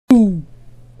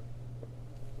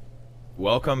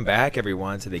Welcome back,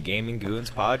 everyone, to the Gaming Goons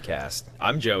podcast.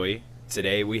 I'm Joey.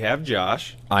 Today we have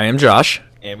Josh. I am Josh.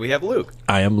 And we have Luke.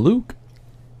 I am Luke.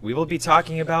 We will be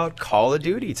talking about Call of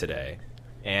Duty today.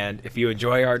 And if you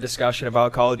enjoy our discussion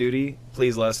about Call of Duty,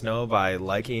 please let us know by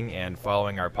liking and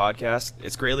following our podcast.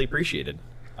 It's greatly appreciated.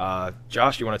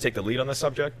 Josh, you want to take the lead on this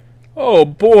subject? Oh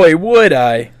boy, would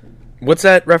I. What's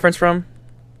that reference from?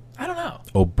 I don't know.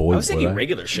 Oh boy, I was thinking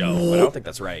regular show, but I don't think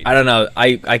that's right. I don't know.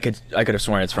 I could have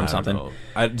sworn it's from something.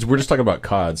 We're just talking about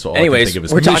COD, so all Anyways, I can think of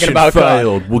is we're talking mission about COD.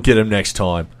 failed. We'll get him next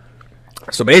time.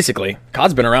 So basically,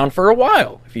 COD's been around for a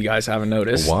while, if you guys haven't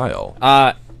noticed. A while.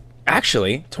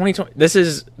 Actually, 2020. This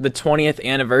is the 20th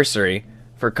anniversary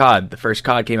for COD. The first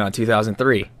COD came out in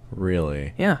 2003.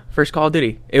 Really? Yeah, first Call of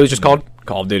Duty. It was just called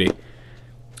Call of Duty.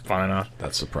 Fun enough.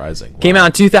 That's surprising. Came Wow. out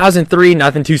in 2003.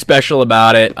 Nothing too special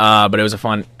about it, but it was a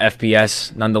fun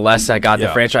FPS nonetheless. That got the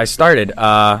franchise started.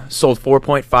 Sold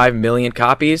 4.5 million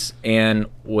copies and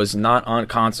was not on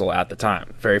console at the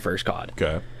time. Very first COD.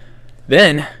 Okay.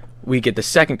 Then we get the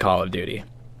second Call of Duty,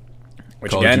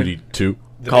 which Call again, of Duty 2.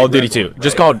 Call of big Duty red 2, one,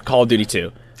 just right? called Call of Duty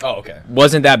 2. Oh, okay.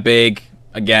 Wasn't that big.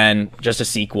 Again, just a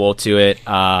sequel to it.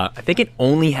 I think it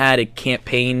only had a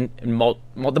campaign. The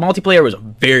multiplayer was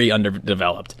very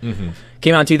underdeveloped.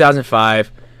 Came out in 2005.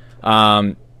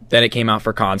 Then it came out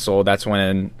for console. That's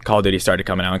when Call of Duty started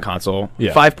coming out on console.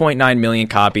 Yeah. 5.9 million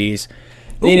copies.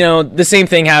 You know, the same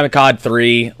thing happened COD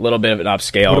 3. A little bit of an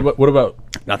upscale. What about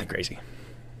Nothing crazy.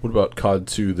 COD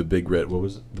 2? The big red. What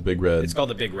was it? The big red. It's called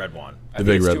the Big Red One. I The think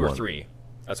Big it's Red 2 or one. 3.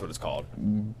 That's what it's called.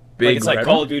 Big It's like red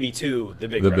Call one? of Duty 2, the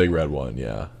Big The Red big One. red one.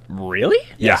 Yeah. Really?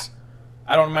 Yes.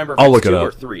 I don't remember if I'll it's look it 2 up.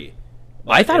 or 3.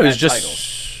 I thought it was had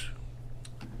just.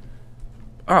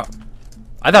 Oh,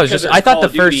 I thought it was just. I thought Call the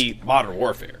of first. Duty Modern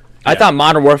Warfare. I thought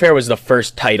Modern Warfare was the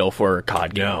first title for a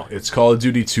COD game. No, it's Call of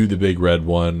Duty 2, the big red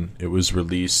one. It was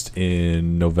released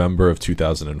in November of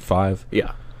 2005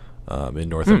 Yeah. in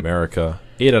North America.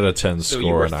 8 out of 10 So you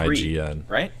score were on 3, IGN.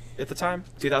 right? At the time,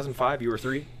 2005, you were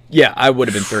 3. Yeah, I would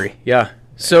have been 3. Yeah.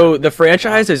 So the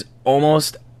franchise is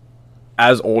almost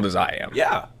as old as I am.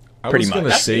 Yeah. Pretty I was much. gonna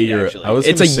That's say me, you're. actually. I was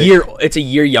It's gonna a say, year. It's a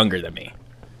year younger than me,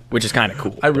 which is kind of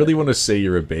cool. I really want to say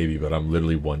you're a baby, but I'm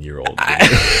literally 1 year old.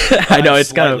 I know I'm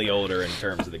it's kind slightly of. older in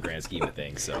terms of the grand scheme of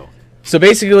things. So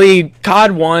basically,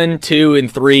 COD 1, 2,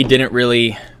 and 3 didn't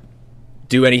really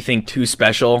do anything too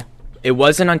special. It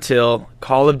wasn't until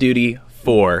Call of Duty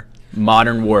 4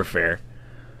 Modern Warfare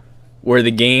where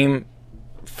the game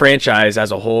franchise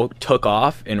as a whole took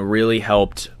off and really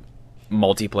helped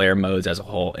multiplayer modes as a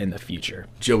whole in the future.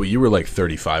 Joey, you were like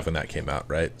 35 when that came out,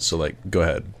 right? So like, go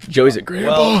ahead. Joey's a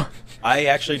grandpa. Well, I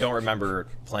actually don't remember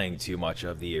playing too much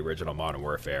of the original Modern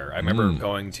Warfare. I remember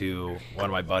going to one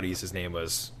of my buddies. His name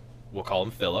was, we'll call him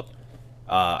Philip.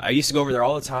 I used to go over there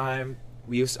all the time.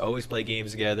 We used to always play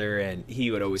games together, and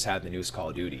he would always have the newest Call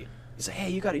of Duty. He's like, "Hey,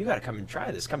 you got to come and try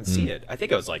this. Come and see it." I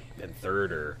think I was like in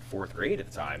 3rd or 4th grade at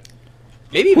the time,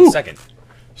 maybe even 2nd.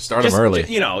 Start them early.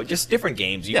 Just different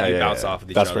games. You Yeah, can yeah, bounce yeah. off of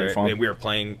each That's other. pretty fun. And we were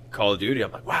playing Call of Duty.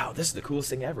 I'm like, "Wow, this is the coolest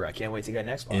thing ever! I can't wait to get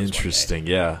an Xbox." one day." Interesting,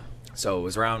 yeah. So it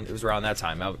was around that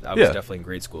time. I was Yeah. definitely in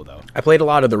grade school though. I played a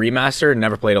lot of the remaster and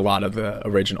never played a lot of the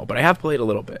original, but I have played a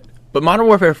little bit. But Modern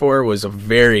Warfare 4 was a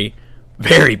very,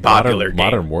 very popular game.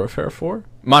 Modern Warfare 4?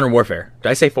 Modern Warfare. Did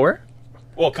I say 4?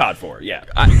 Well, COD 4, yeah.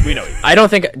 We know. I don't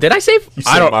think. Did I say? You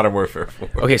I said don't. Modern Warfare 4.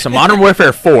 Okay, so Modern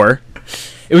Warfare 4.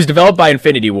 It was developed by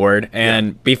Infinity Ward,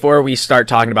 and before we start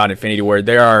talking about Infinity Ward,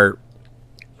 there are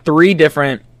 3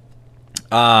 different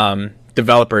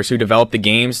developers who develop the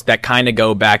games that kind of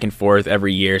go back and forth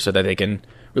every year so that they can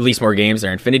release more games.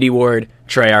 They're Infinity Ward,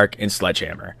 Treyarch, and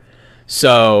Sledgehammer.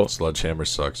 So Sledgehammer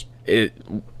sucks.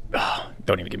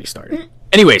 don't even get me started.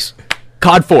 Anyways,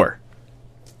 COD 4,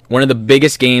 one of the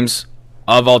biggest games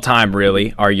of all time,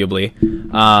 really, arguably.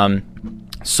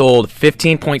 Sold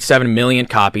 15.7 million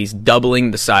copies, doubling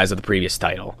the size of the previous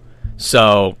title.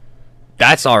 So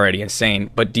that's already insane.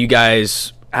 But do you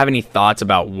guys have any thoughts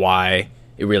about why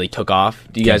it really took off?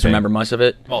 Do you guys Campaign. remember much of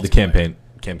it? The Multiplayer.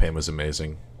 campaign was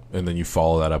amazing. And then you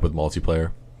follow that up with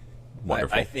multiplayer.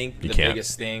 Wonderful. I think You the can't.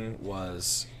 biggest thing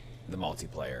was the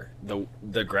multiplayer.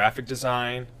 The graphic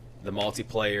design, the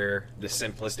multiplayer, the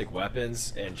simplistic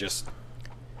weapons, and just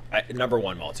number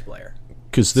one multiplayer.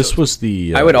 Because this was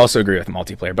the... I would also agree with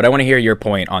multiplayer, but I want to hear your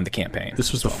point on the campaign.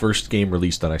 This was the first game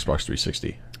released on Xbox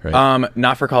 360, right?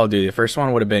 Not for Call of Duty. The first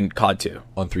one would have been COD 2.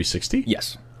 On 360?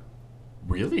 Yes.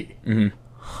 Really? Mm-hmm.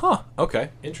 Huh.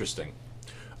 Okay. Interesting.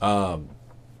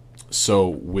 So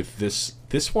with this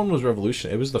one was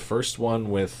revolutionary. It was the first one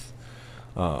with,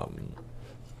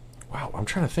 Wow, I'm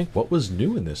trying to think what was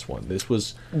new in this one. This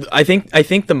was I think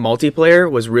the multiplayer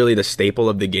was really the staple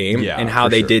of the game, Yeah, and how for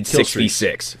they sure. did Kill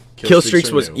 6v6. Kill Kill streaks streaks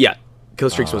are was new. Kill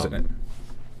streaks was in it.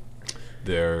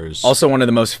 there's Also, one of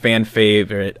the most fan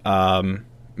favorite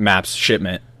maps,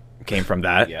 Shipment, came from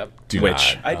that. Yep. Do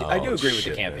which not. I do Oh, agree with the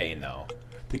shit, campaign though.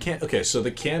 Okay, so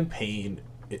the campaign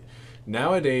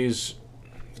nowadays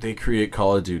they create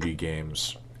Call of Duty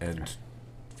games, and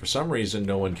for some reason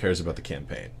no one cares about the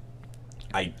campaign.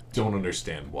 I don't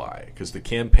understand why, because the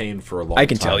campaign for a long time I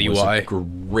can tell you was why. a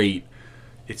great.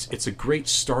 It's a great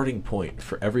starting point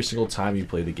for every single time you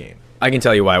play the game. I can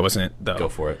tell you why it wasn't though. Go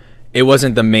for it. It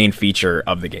wasn't the main feature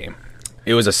of the game.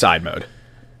 It was a side mode.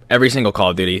 Every single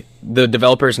Call of Duty, the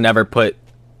developers never put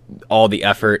all the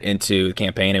effort into the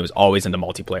campaign. It was always in the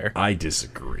multiplayer. I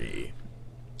disagree.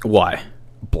 Why?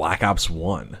 Black Ops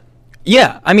 1.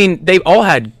 Yeah, I mean, they all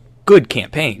had good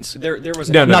campaigns. There was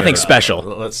Nothing special.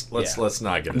 Let's Yeah. let's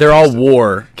not get. They're all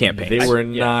war campaigns.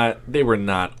 They were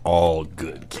not all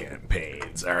good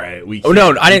campaigns. All right, we Oh, no,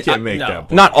 can't- I we didn't- can't make no.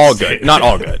 that. Not all good. Not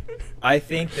all good. I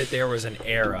think that there was an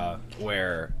era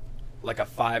where, like a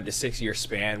 5 to 6 year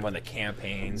span, when the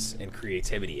campaigns and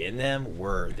creativity in them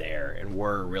were there and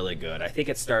were really good. I think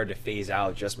it started to phase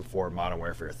out just before Modern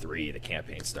Warfare 3. The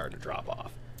campaigns started to drop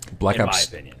off. Black in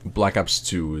Ops. my opinion. Black Ops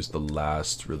 2 is the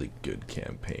last really good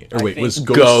campaign. I Or wait, think was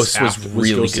Ghost was after,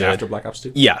 really Ghost good. after Black Ops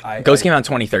 2? Yeah, Ghost came out in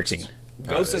 2013.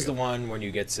 Ghost there is you the one when you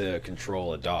get to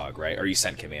control a dog, right? Or you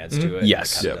send commands to it.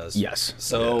 Yes. It kinda Yep. does. Yes.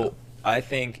 So I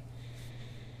think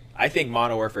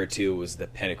Modern Warfare 2 was the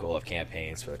pinnacle of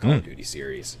campaigns for the Call of Duty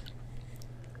series,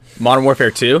 Modern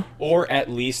Warfare 2. or at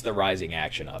least the rising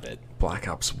action of it. Black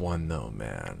Ops 1 though,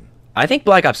 man. I think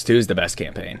Black Ops 2 is the best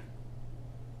campaign.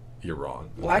 You're wrong.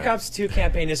 Black Ops 2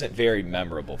 campaign isn't very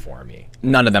memorable for me.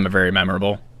 None of them are very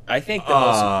memorable. I think the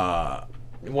most,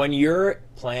 when you're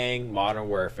playing Modern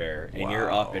Warfare and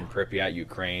you're up in Pripyat,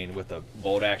 Ukraine, with a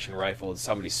bolt action rifle and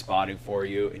somebody's spotting for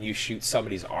you and you shoot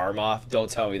somebody's arm off, don't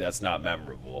tell me that's not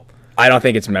memorable. I don't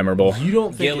think it's memorable. You don't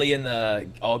think Gilly in the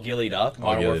all gillied up,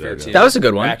 Modern gillied Warfare up, 2. yeah. That was a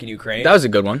good one. Back in Ukraine. That was a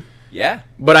good one. Yeah.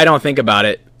 But I don't think about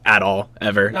it at all,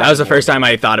 ever. Not That was the anymore. first time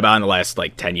I thought about it in the last,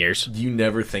 10 years. you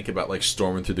never think about like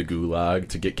storming through the gulag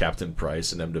to get Captain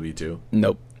Price and MW2?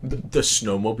 Nope. The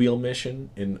snowmobile mission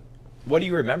in What do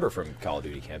you remember from Call of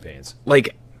Duty campaigns?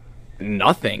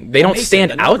 Nothing. They don't Mason,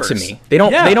 stand the out to numbers. me. They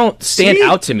don't Yeah. They don't stand See?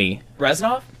 out to me.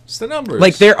 Reznov? it's the numbers.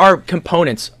 Like, there are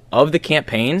components of the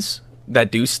campaigns that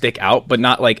do stick out, but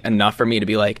not enough for me to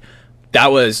be like,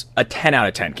 that was a 10 out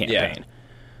of 10 campaign. Yeah.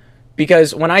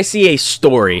 Because when I see a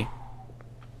story,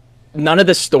 none of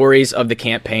the stories of the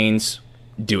campaigns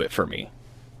do it for me.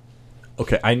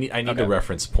 Okay, I need Okay. a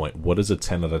reference point. What is a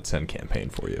 10 out of 10 campaign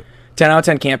for you? 10 out of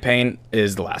 10 campaign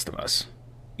is The Last of Us.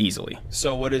 Easily.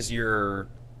 So what is your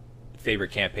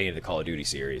favorite campaign of the Call of Duty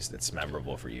series that's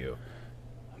memorable for you?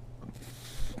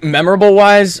 Memorable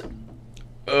wise,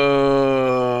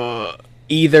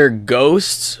 either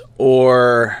Ghosts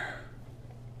or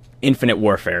Infinite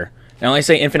Warfare. I only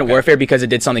say Infinite Warfare because it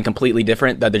did something completely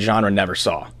different that the genre never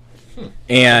saw.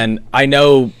 And I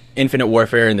know Infinite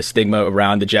Warfare and the stigma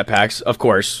around the jetpacks, of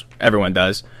course, everyone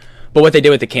does. But what they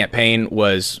did with the campaign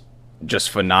was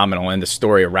just phenomenal, and the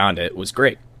story around it was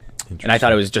great. And I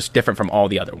thought it was just different from all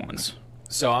the other ones.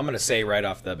 So I'm going to say right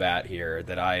off the bat here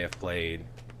that I have played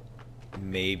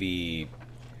maybe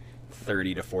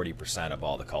 30 to 40% of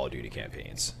all the Call of Duty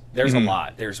campaigns. There's a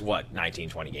lot. There's 19,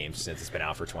 20 games since it's been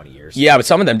out for 20 years. Yeah, but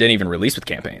some of them didn't even release with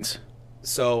campaigns.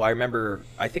 So I remember,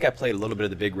 I think I played a little bit of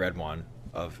the Big Red one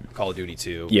of Call of Duty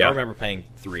 2. Yeah. I remember playing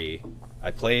 3.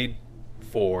 I played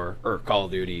 4, or Call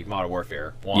of Duty Modern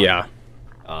Warfare 1. Yeah.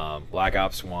 Black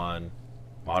Ops 1,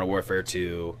 Modern Warfare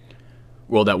 2.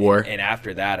 World at War. And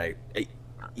after that,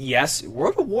 yes,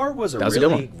 World of War was a That was a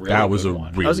really, good one. really That was good a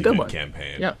one. really was a good good one.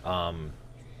 campaign. Yeah.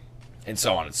 And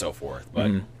so on and so forth. But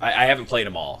Mm-hmm. I haven't played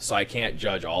them all, so I can't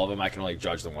judge all of them. I can only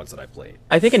judge the ones that I played.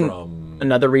 I think From-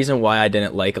 another reason why I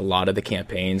didn't like a lot of the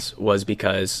campaigns was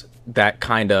because that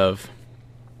kind of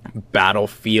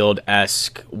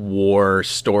battlefield-esque war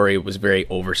story was very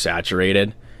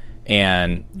oversaturated,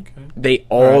 and they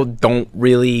all don't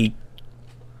really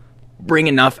bring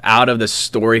enough out of the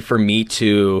story for me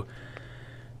to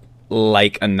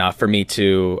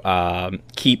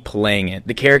keep playing it.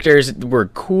 The characters were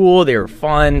cool, they were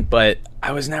fun, but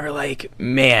I was never like,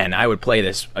 man, I would play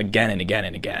this again and again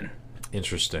and again.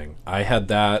 Interesting. I had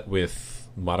that with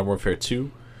Modern Warfare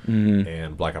 2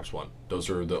 and Black Ops 1. Those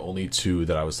are the only two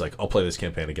that I was like, I'll play this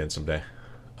campaign again someday.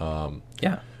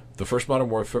 Yeah. The first Modern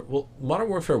Warfare, Modern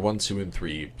Warfare 1, 2, and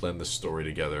 3 blend the story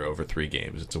together over 3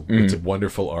 games. It's a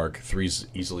wonderful arc. 3's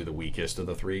easily the weakest of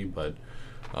the 3, but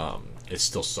It's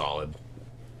still solid.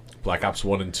 Black Ops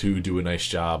 1 and 2 do a nice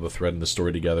job of threading the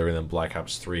story together, and then Black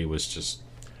Ops 3 was just...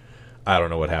 I don't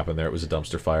know what happened there. It was a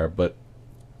dumpster fire, but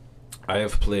I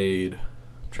have played...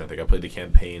 I'm trying to think. I played the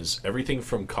campaigns. Everything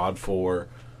from COD 4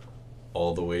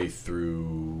 all the way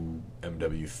through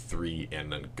MW3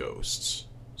 and then Ghosts.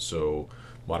 So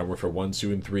Modern Warfare 1,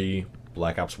 2, and 3,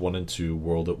 Black Ops 1 and 2,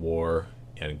 World at War,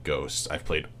 and Ghosts. I've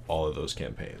played all of those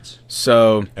campaigns.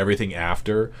 So Everything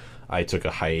after, I took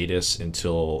a hiatus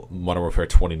until Modern Warfare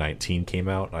 2019 came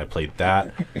out. I played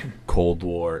that, Cold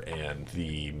War, and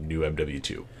the new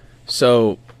MW2.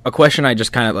 So a question I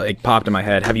just kind of like popped in my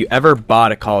head: have you ever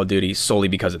bought a Call of Duty solely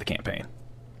because of the campaign?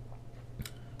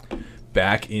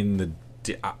 Back in the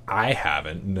I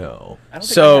haven't, no. I don't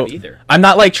think I So have either. I'm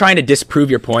not like trying to disprove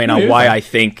your point on you're why fine. I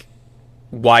think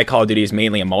why Call of Duty is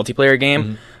mainly a multiplayer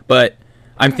game, but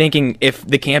I'm thinking if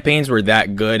the campaigns were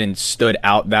that good and stood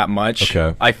out that much,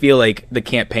 Okay. I feel like the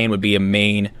campaign would be a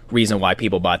main reason why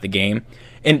people bought the game.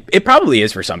 And it probably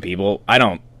is for some people. I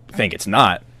don't think it's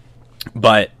not.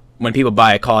 But when people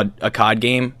buy a COD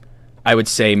game, I would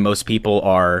say most people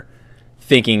are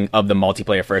thinking of the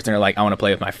multiplayer first, and they're like, I want to play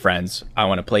with my friends. I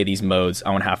want to play these modes. I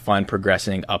want to have fun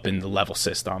progressing up in the level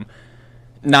system.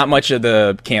 Not much of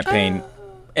the campaign.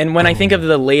 And when I think of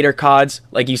the later CODs,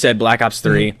 like you said, Black Ops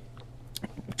 3,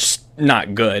 just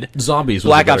not good. Zombies was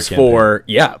Black a better Ops campaign. 4,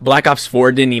 yeah, Black Ops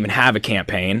 4 didn't even have a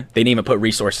campaign. They didn't even put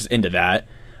resources into that.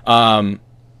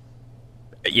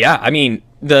 Yeah, I mean,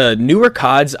 the newer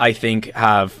CODs, I think,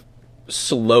 have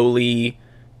slowly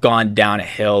gone down a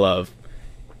hill of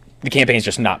the campaign's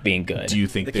just not being good. Do you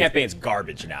think The they- campaign's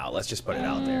garbage now. Let's just put it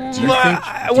out there. do you think-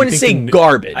 I do you wouldn't think say the new-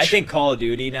 garbage. I think Call of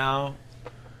Duty now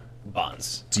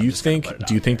buns. Do you I'm just gonna think put it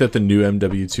do you out think that the new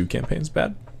MW2 campaign's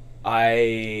bad?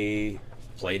 I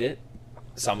played it,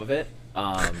 some of it.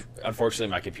 Unfortunately,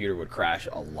 my computer would crash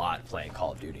a lot playing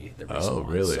Call of Duty. The recent Oh,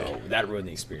 one, really? So that ruined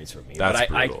the experience for me. That's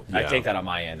but I brutal, I yeah. take that on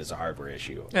my end as a hardware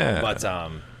issue. Yeah. But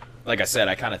like I said,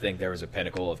 I kind of think there was a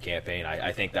pinnacle of campaign.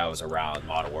 I think that was around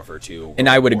Modern Warfare 2. And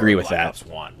I would or agree with Black that. Ops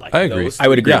 1. Like, I agree. those I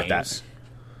would agree with games,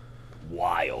 that.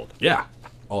 Wild. Yeah,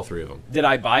 all three of them. Did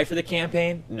I buy for the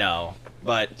campaign? No.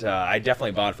 But I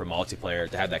definitely bought for multiplayer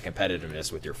to have that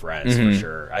competitiveness with your friends, for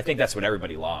sure. I think that's what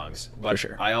everybody longs. But For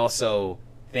sure. I also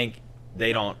think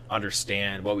they don't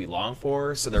understand what we long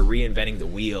for, so they're reinventing the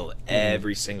wheel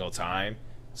every single time.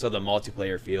 So the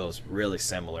multiplayer feels really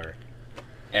similar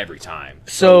every time.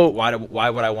 So- why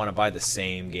would I want to buy the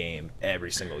same game every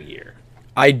single year?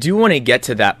 I do want to get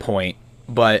to that point,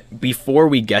 but before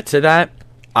we get to that,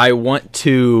 I want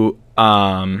to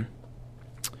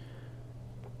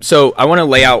so I want to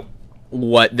lay out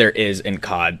what there is in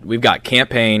COD. We've got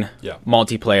campaign, Yeah.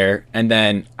 multiplayer, and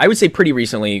then I would say pretty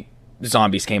recently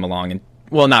Zombies came along, and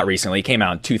well, not recently, it came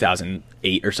out in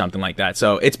 2008 or something like that.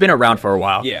 So it's been around for a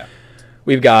while. Yeah.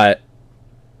 We've got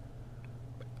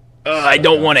I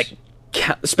don't want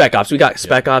to Spec Ops. We got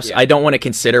Spec Ops. Yeah. I don't want to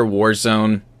consider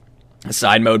Warzone a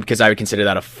side mode because I would consider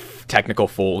that a technical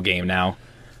full game now.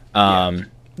 Well,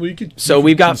 you could. So you could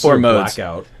we've got four consider modes.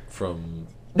 Blackout from.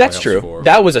 That's Black Ops true. 4.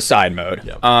 That was a side mode.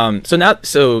 Yeah.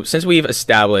 So since we've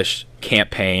established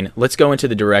campaign, let's go into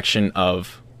the direction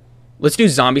of let's do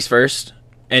zombies first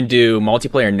and do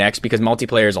multiplayer next because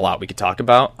multiplayer is a lot we could talk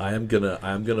about. I'm gonna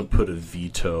put a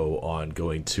veto on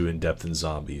going too in depth in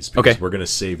zombies because Okay. we're gonna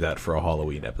save that for a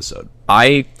Halloween episode.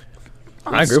 I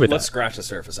agree with Let's that. scratch the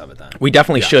surface of it then. We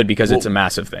definitely Yeah. should because it's a We'll-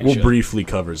 massive thing. We'll briefly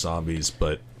cover zombies,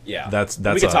 but Yeah. that's we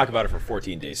could a- talk about it for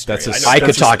 14 days straight. That's a- I know I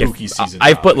That's could talk. spooky season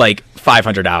I've put topic. like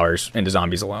 500 hours into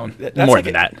zombies alone. That's More like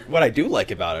than it- that. What I do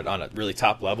like about it on a really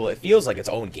top level, it feels like its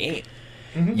own game,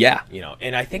 Yeah. you know,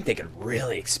 and I think they could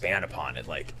really expand upon it,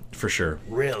 like for sure.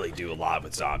 really do a lot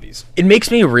with zombies. It makes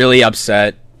me really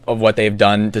upset of what they've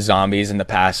done to zombies in the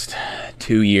past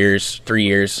 2 years, 3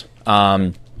 years.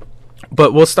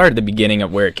 But we'll start at the beginning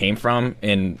of where it came from.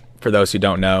 And for those who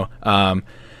don't know,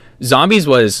 zombies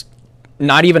was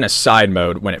not even a side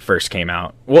mode when it first came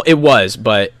out. Well, it was,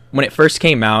 but when it first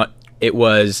came out, it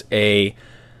was a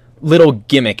little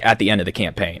gimmick at the end of the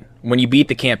campaign. When you beat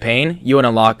the campaign, you would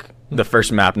unlock the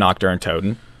first map, Nocturne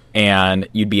Totem, and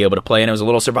you'd be able to play. And it was a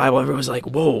little survival. Everyone was like,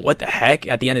 "Whoa, what the heck?"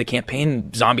 At the end of the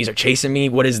campaign, zombies are chasing me.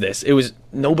 What is this? It was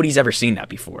nobody's ever seen that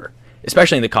before,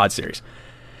 especially in the COD series.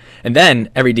 And then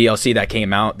every DLC that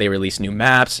came out, they released new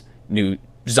maps, new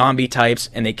zombie types,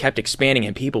 and they kept expanding,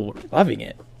 and people were loving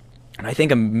it. And I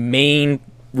think a main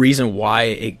reason why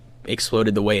it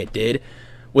exploded the way it did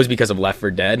was because of Left 4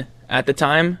 Dead at the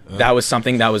time. That was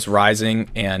something that was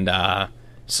rising, and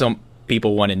some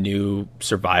people wanted new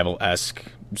survival-esque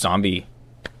zombie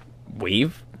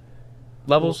wave.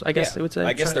 levels, I guess Yeah. they would say.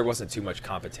 I guess there wasn't too much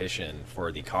competition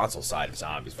for the console side of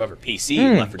zombies. But for PC,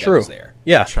 Hmm, Left 4 Dead true. was there.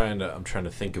 Yeah. I'm trying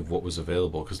to think of what was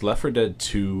available because Left 4 Dead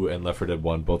 2 and Left 4 Dead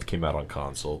 1 both came out on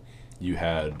console. You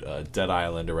had Dead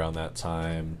Island around that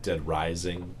time. Dead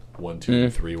Rising 1, 2,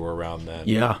 and 3 were around then.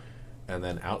 Yeah. And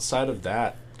then outside of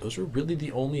that, those were really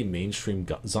the only mainstream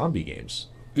zombie games.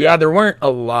 Yeah, there weren't a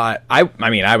lot. I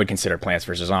mean, I would consider Plants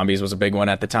vs. Zombies was a big one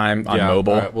at the time on Yeah,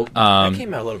 mobile. alright, well, That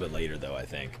came out a little bit later, though, I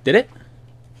think. Did it?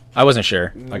 I wasn't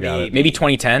sure. I got it. Maybe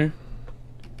 2010?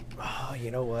 Oh,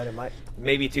 you know what? It might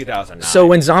maybe 2009. So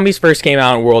when Zombies first came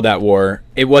out in World at War,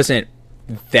 it wasn't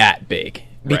that big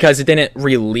because it didn't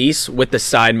release with the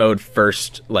side mode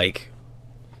first, like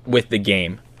with the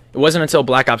game. It wasn't until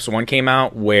Black Ops 1 came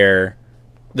out where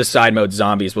the side mode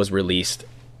Zombies was released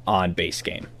on base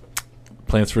game.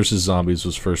 Plants vs. Zombies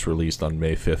was first released on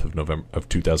May 5th of November of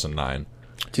 2009.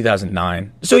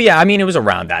 2009. So yeah, I mean it was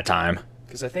around that time.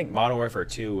 because I think Modern Warfare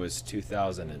 2 was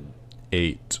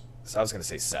 2008. So I was going to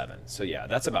say 7. So yeah,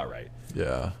 that's about right.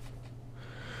 Yeah.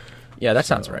 Yeah, that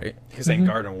sounds right. Because then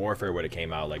Garden Warfare would have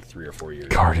came out like 3 or 4 years.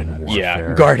 Garden after that. Warfare.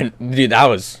 Yeah, Garden, dude, that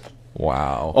was.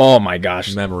 Wow. Oh my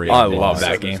gosh, Memory I of love loss.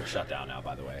 that Servers game. are shut down now,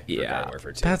 by the way. for Yeah. Garden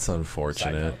Warfare 2. That's Side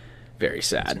unfortunate. note. Very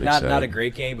sad. Big Not sad. a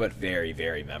great game, but very,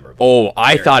 very memorable. Oh,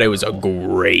 I Very thought it was a memorable.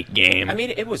 great game. I mean,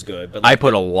 it was good, but I like,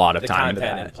 put a lot of the time into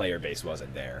content and that. player base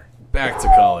wasn't there. Back to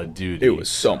Call of Duty. It was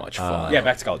so much fun. Yeah,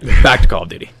 back to Call of Duty. Back to Call of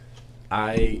Duty.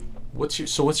 What's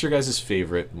your guys'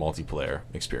 favorite multiplayer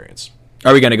experience?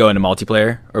 Are we gonna go into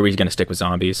multiplayer, or are we gonna stick with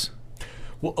zombies?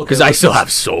 Well, okay, Because I still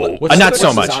have so what's- not what's so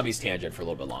the much. Zombies tangent for a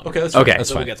little bit longer. Okay, that's Okay. fine. That's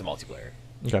So fine. we'll get to multiplayer.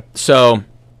 Okay. So,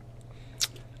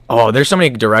 there's so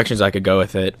many directions I could go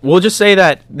with it. We'll just say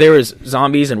that there was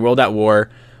zombies in World at War,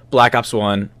 Black Ops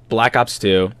 1, Black Ops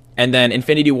 2, and then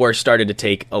Infinity War started to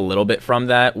take a little bit from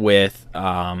that with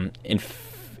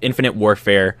Infinite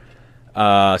Warfare.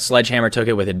 Sledgehammer took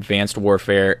it with Advanced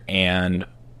Warfare and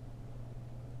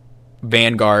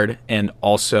Vanguard, and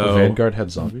also Vanguard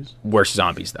had zombies. Worst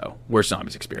Zombies, though. Worst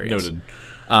Zombies experience.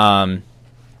 Noted.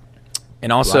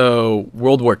 And also,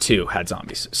 World War II had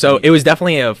zombies. So it was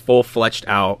definitely a full fledged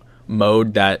out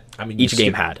mode that each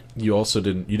game had. You also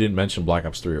didn't mention Black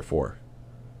Ops 3 or 4.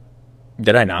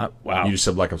 Did I not? Wow. You just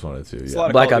said Black Ops 1 and 2. It's a Yeah. lot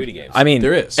of Black Call Ops. of Duty games. I mean,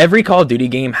 There is. every Call of Duty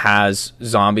game has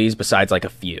zombies besides like a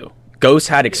few. Ghost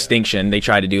had Extinction. They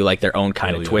tried to do like their own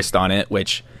kind of Alien. twist on it,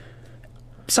 which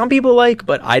some people like,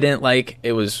 but I didn't like.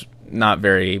 It was not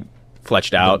very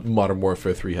fleshed out. Modern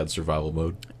Warfare 3 had survival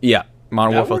mode. Yeah,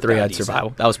 Modern That Warfare worked 3 out had decent.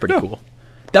 survival. That was pretty cool.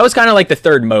 That was kind of like the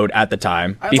third mode at the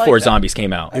time I before like that. zombies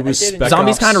came out. It was did Spec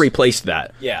Zombies Ops. kind of replaced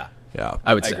that, yeah, Yeah.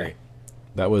 I would I say. agree.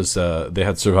 That was they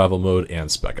had survival mode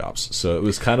and Spec Ops. So it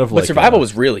was kind of But like survival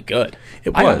was really good.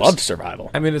 It I was. loved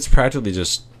survival. I mean, it's practically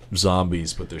just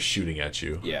zombies, but they're shooting at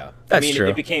you. Yeah. That's I mean, true.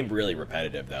 It became really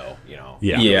repetitive, though. You know.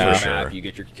 Yeah, You Yeah. go for to the map, sure. You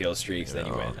get your kill streaks, then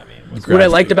you win. I mean, what's What I Gradually.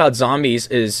 liked about zombies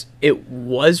is it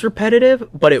was repetitive,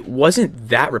 but it wasn't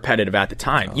that repetitive at the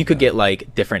time. You could get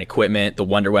like different equipment. The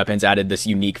wonder weapons added this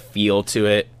unique feel to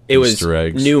it. It Easter was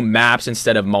eggs. new maps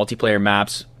instead of multiplayer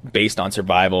maps based on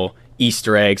survival,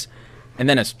 Easter eggs, and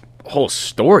then a whole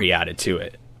story added to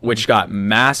it, which got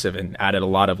massive and added a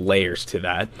lot of layers to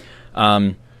that.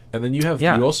 And then you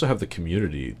Yeah. also have the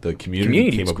community. The community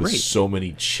Community came was up with great. so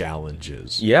many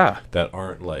challenges. Yeah. That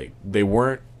aren't like they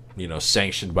weren't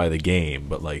sanctioned by the game,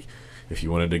 but like if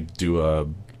you wanted to do a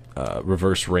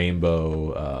reverse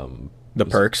rainbow, The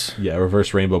perks. yeah, a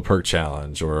reverse rainbow perk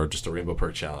challenge, or just a rainbow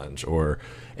perk challenge, or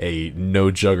a no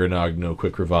juggernog, no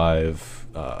quick revive.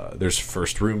 There's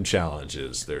first room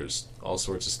challenges. There's all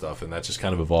sorts of stuff, and that just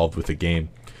kind of evolved with the game,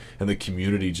 and the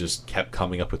community just kept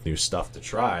coming up with new stuff to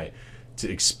try to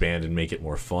expand and make it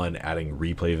more fun, adding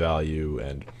replay value.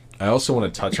 And I also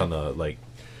want to touch on the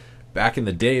back in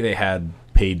the day they had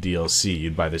paid DLC.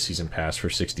 You'd buy the season pass for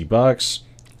 $60,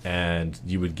 and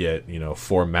you would get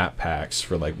 4 map packs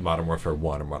for like Modern Warfare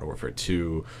 1 or Modern Warfare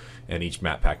 2, and each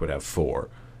map pack would have 4.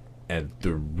 And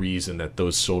the reason that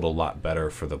those sold a lot better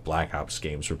for the Black Ops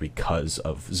games were because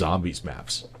of zombies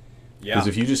maps. yeah.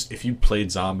 Because if you played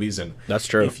zombies, and That's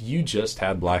true. if you just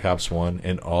had Black Ops 1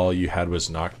 and all you had was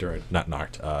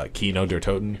Kino Der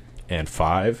Toten and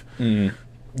 5, you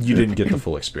didn't get the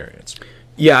full experience.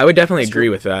 Yeah, I would definitely agree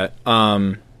with that.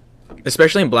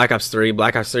 Especially in Black Ops 3.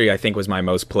 Black Ops 3, I think, was my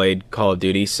most played Call of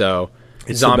Duty. So,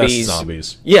 It's zombies. the best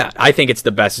zombies. Yeah, I think it's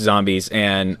the best zombies,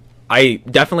 and I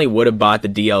definitely would have bought the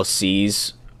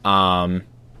DLCs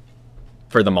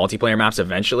for the multiplayer maps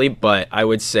eventually. But I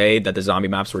would say that the zombie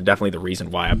maps were definitely the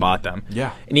reason why I bought them.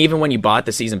 Yeah. And even when you bought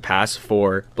the season pass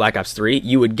for Black Ops 3,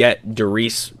 you would get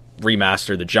Doris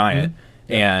Remaster the Giant,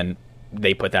 and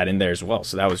they put that in there as well.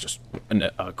 So that was just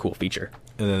a cool feature.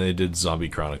 And then they did Zombie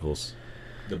Chronicles,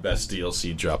 the best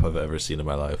DLC drop I've ever seen in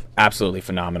my life. Absolutely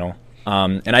phenomenal.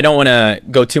 And I don't want to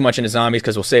go too much into zombies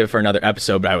because we'll save it for another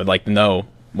episode, but I would like to know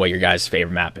what your guys'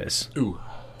 favorite map is. Ooh.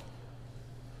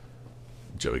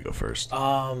 Joey, go first.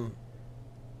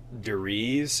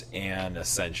 Deriz and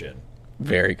Ascension.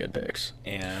 Very good picks.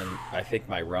 And I think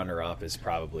my runner-up is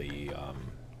probably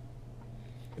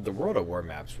the World of War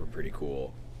maps were pretty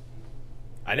cool.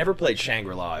 I never played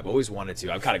Shangri-La. I've always wanted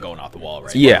to. I'm kind of going off the wall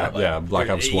right Yeah. now. Yeah, Black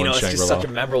Ops 1 it's just Shangri-La. such a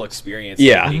memorable experience.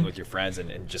 Yeah. Being with your friends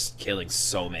and just killing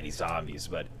so many zombies.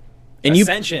 But And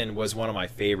Ascension was one of my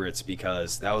favorites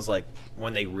because that was like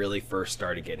when they really first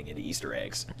started getting into Easter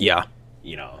eggs. Yeah.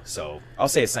 So I'll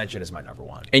say Ascension is my number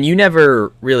one. And you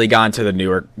never really got into the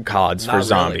newer CODs Not for really,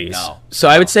 zombies. no. So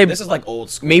I would say This is like old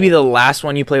school. maybe the last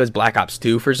one you played was Black Ops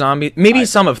 2 for zombies. Maybe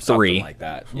some of something 3. like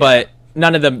that, yeah. But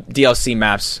none of the DLC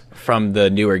maps from the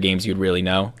newer games you'd really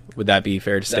know. Would that be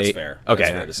fair to That's state? fair. Okay.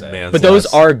 That's fair to say. Man. But those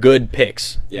Last- are good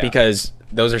picks Yeah. because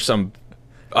those are some.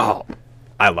 Oh,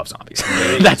 I love zombies.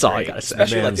 That's all I Great. gotta say.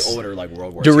 Especially like Man's- the older like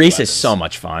World War II Derice weapons. is so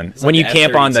much fun like when you the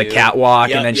camp on the F-32. catwalk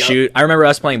Yep, and then yep. shoot. I remember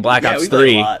us playing Black Yeah, Ops we played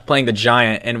a 3, lot. playing the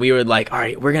Giant, and we were like, all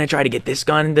right, we're going to try to get this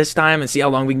gun this time and see how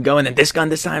long we can go, and then this gun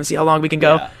this time, see how long we can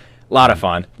go. Yeah. A lot of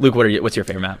fun. Luke, what's your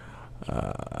favorite map?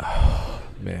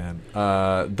 Man.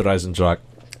 The Ryzen Jock.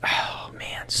 Oh,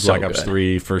 man, so Black Ops good.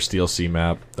 3, first DLC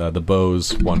map. The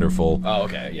bows, wonderful. Oh,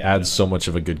 okay. Yeah. Adds so much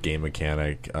of a good game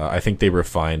mechanic. I think they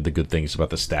refined the good things about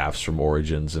the staffs from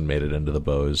Origins and made it into the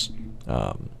bows.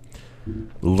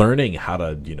 Learning how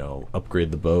to,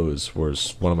 upgrade the bows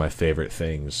was one of my favorite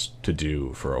things to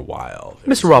do for a while. It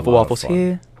was Mr. a Waffle lot of Waffles fun.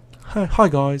 here. Hi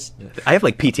guys. I have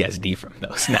like PTSD from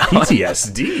those now.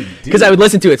 PTSD. Because I would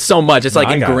listen to it so much. It's like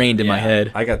I got- ingrained in my yeah.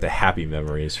 head. I got the happy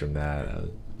memories from that.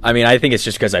 I mean, I think it's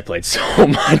just because I played so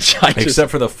much. Except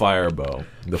for the fire bow.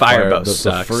 The Fire bow the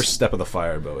sucks. first step of the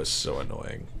fire bow is so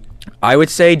annoying. I would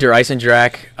say Der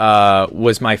Eisendrache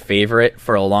was my favorite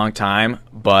for a long time,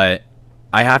 but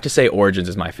I have to say Origins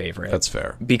is my favorite. That's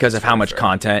fair. Because of how much fair.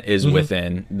 content is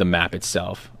within the map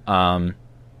itself.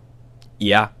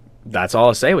 Yeah, that's all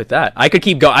I'll say with that. I could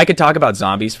keep going. I could talk about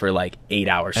zombies for like 8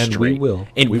 hours And straight. we will.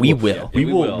 And we will. We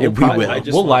will. will. We'll, We probably- will. I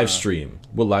just we'll wanna- live stream.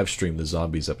 We'll live stream the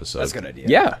zombies episode. That's a good idea.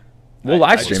 Yeah. We'll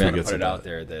live I just stream want it. to put it to out that.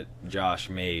 there that Josh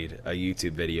made a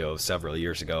YouTube video several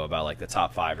years ago about like the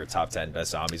top 5 or top 10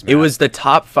 best zombies. It was the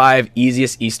top 5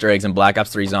 easiest Easter eggs in Black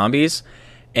Ops 3 Zombies,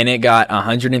 and it got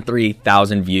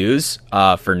 103,000 views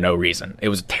for no reason. It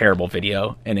was a terrible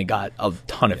video, and it got a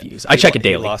ton of views. I check it He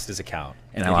daily, lost his account.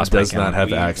 and I He lost my does not account. have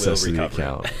We access will to the recover it.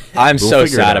 account. I'm We'll so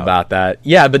figure it sad out. about that.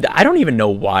 Yeah, but I don't even know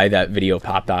why that video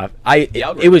popped off. It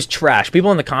algorithm. was trash.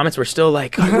 People in the comments were still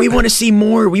like, "We want to see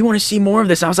more. We want to see more of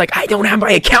this." I was like, "I don't have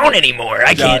my account anymore.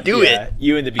 I can't do it."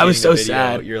 You in the beginning I was so of the video,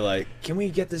 sad. You're like, can we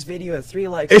get this video at 3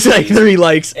 likes? It's like please?" 3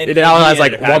 likes. And It now he has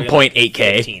like ended up having,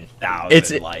 1.8k. 15,000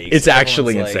 It's likes. it's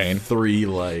actually Everyone's like- insane. 3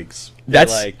 likes. They're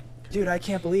That's like, dude, I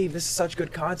can't believe this is such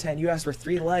good content. You asked for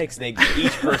 3 likes, and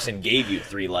each person gave you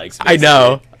 3 likes. I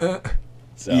know.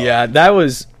 So, Yeah,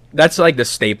 that's like the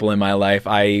staple in my life.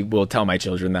 I will tell my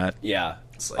children that. yeah.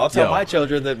 like, I'll tell yo. my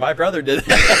children that my brother did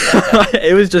that.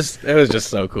 it was just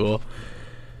so cool.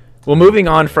 Well, moving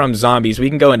on from zombies, we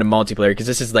can go into multiplayer because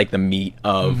this is like the meat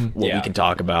of what we Yeah. can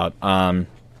talk about.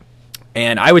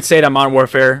 And I would say that Modern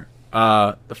Warfare,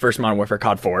 the first Modern Warfare,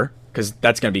 COD 4, because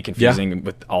that's going to be confusing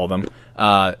with all of them.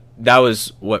 That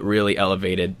was what really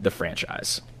elevated the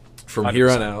franchise. From here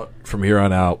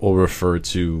on out, we'll refer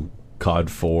to COD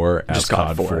 4 as Just COD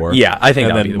COD 4. 4. Yeah, I think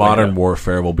and that would then be the way to Modern go.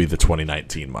 Warfare will be the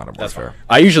 2019 Modern Warfare.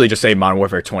 I usually just say Modern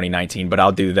Warfare 2019, but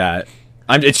I'll do that.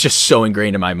 It's just so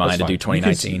ingrained in my mind That's to fine. do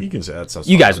 2019. You can say that sounds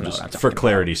You fine. guys I'm know just- what I'm For talking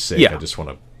clarity's sake, Yeah. I just want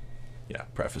to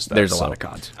preface that. There's a So, lot of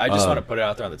CODs. I just want to put it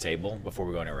out there on the table before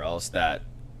we go anywhere else that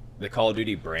the Call of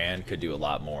Duty brand could do a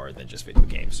lot more than just video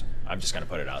games. I'm just going to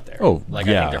put it out there. Oh, I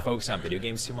yeah. think they're focused on video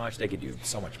games too much. They could do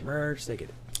so much merch. I'm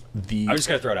just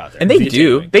going to throw it out there. And they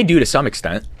Continuing. do to some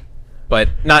extent, but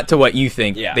not to what you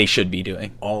think Yeah. they should be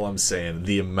doing. All I'm saying,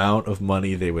 the amount of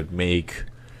money they would make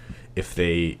if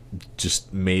they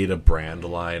just made a brand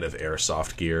line of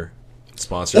airsoft gear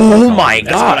sponsored by Oh Call my of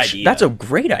Duty, That's a good gosh, idea. that's a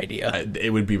great idea.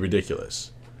 it would be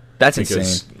ridiculous. That's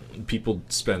Because insane. people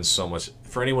spend so much.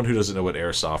 For anyone who doesn't know what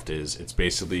airsoft is, it's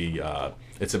basically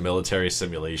it's a military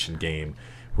simulation game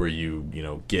where you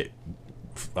get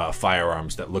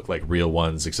firearms that look like real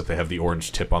ones, except they have the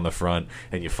orange tip on the front,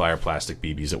 and you fire plastic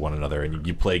BBs at one another, and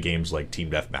you play games like Team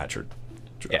Deathmatch or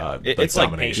Yeah. It's like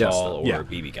domination paintball or stuff.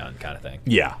 BB gun kind of thing.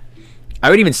 Yeah. I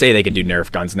would even say they could do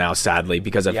Nerf guns now, sadly,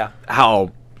 because of Yeah.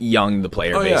 how young the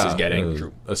player base is getting.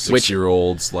 A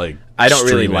 6-year-old's like I don't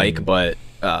really streaming. like, but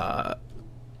Well,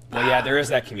 yeah, there is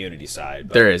that community side.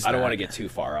 But There is I don't that. want to get too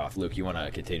far off. Luke, you want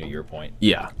to continue your point?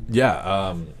 yeah.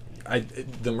 Yeah,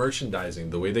 the merchandising,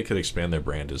 the way they could expand their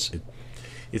brand is,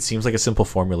 it seems like a simple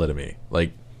formula to me.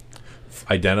 Like,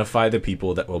 identify the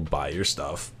people that will buy your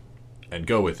stuff, and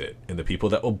go with it. And the people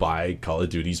that will buy Call of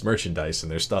Duty's merchandise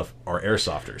and their stuff are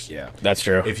airsofters. Yeah. That's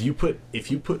true. If you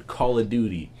put Call of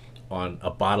Duty on a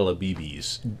bottle of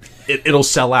BBs, it'll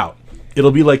sell out.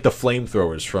 It'll be like the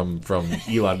flamethrowers from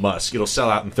Elon Musk. It'll sell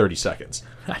out in 30 seconds.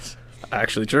 That's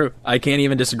actually true. I can't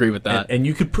even disagree with that. And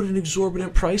you could put an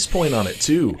exorbitant price point on it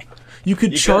too. You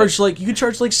could charge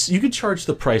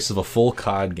the price of a full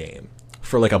COD game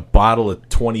for like a bottle of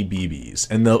 20 BBs,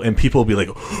 and people will be like,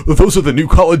 oh, "Those are the new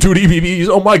Call of Duty BBs!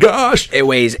 Oh my gosh!" It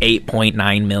weighs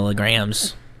 8.9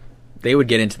 milligrams. They would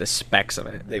get into the specs of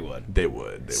it. They would. They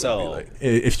would. So, would be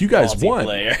like, if you guys want,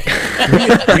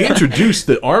 Multiplayer. we introduced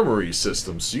the armory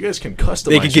system, so you guys can customize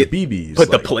They could your get BBs. put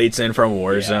the like- plates in from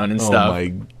Warzone and Oh stuff. my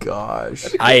gosh!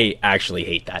 I actually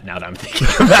hate that now that I'm thinking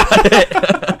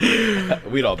about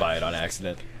it. We'd all buy it on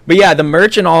accident. But yeah, the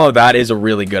merch and all of that is a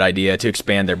really good idea to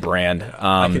expand their brand.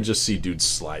 I can just see dudes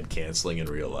slide canceling in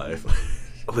real life.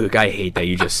 Luke, I hate that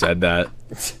you just said that.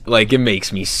 Like, it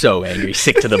makes me so angry,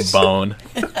 sick to the bone.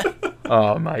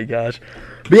 Oh my gosh.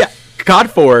 But yeah,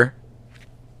 COD 4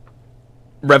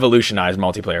 revolutionized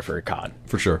multiplayer for COD.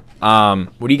 For sure.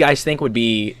 What do you guys think would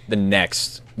be the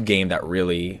next game that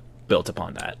really built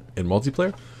upon that? In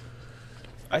multiplayer?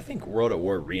 I think World at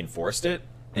War reinforced it,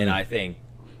 and I think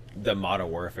the Modern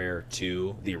Warfare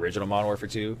 2, the original Modern Warfare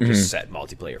 2, just set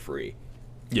multiplayer free.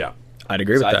 Yeah. I'd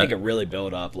agree So with I think that. it really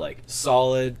built up like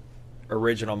solid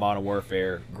original Modern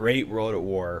Warfare, great World at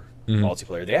War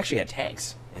multiplayer. They actually had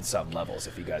tanks in some levels,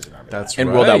 if you guys remember. That's that.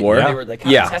 In World at War? yeah. They were like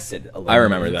kind Yeah. of tested a little I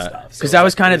remember bit and that. stuff. So Because that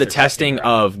was kind of the these are testing testing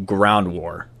ground. of Ground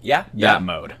War. yeah, That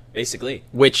mode. basically.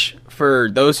 Which, for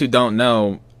those who don't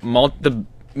know, the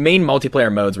main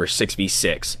multiplayer modes were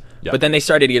 6v6. Yeah. But then they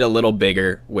started to get a little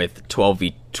bigger with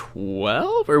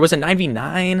 12v12? Or was it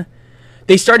 9v9?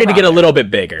 They started to get a little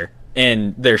bit bigger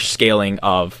in their scaling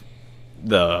of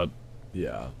the...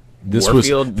 Yeah. This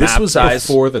Warfield was map size.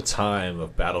 before the time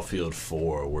of Battlefield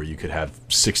 4 where you could have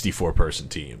 64-person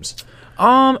teams.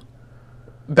 How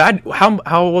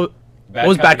what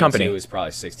was Bad Company? 2 was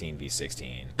probably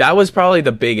 16v16. That was probably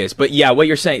the biggest. But yeah, what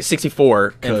you're saying,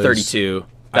 64 and 'Cause 32,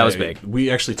 that was I- big. We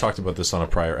actually talked about this on a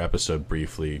prior episode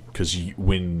briefly because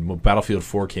when Battlefield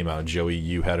 4 came out, Joey,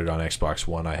 you had it on Xbox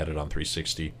One, I had it on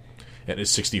 360, and a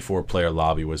 64-player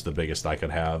lobby was the biggest I could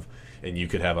have, and you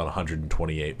could have a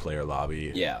 128-player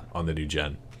lobby on the new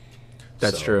gen.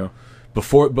 That's So, true.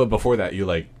 Before that,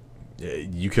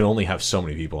 you can only have so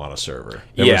many people on a server.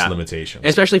 There was limitations.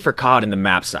 Especially for COD and the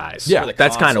map size. Yeah. For the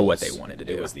That's kind of what they consoles, wanted to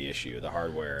do. It was the issue. The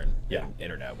hardware and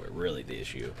internet were really the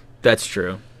issue. That's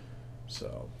true.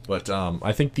 So, but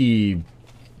I think the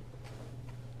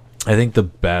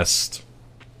best.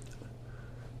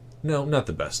 No, not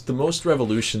the best. The most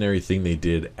revolutionary thing they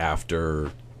did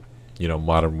after,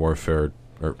 Modern Warfare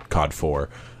or COD 4,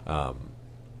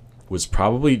 was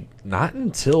probably not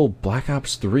until Black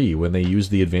Ops 3 when they used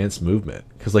the advanced movement.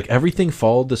 Because everything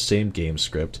followed the same game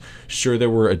script. Sure, there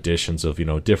were additions of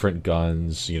different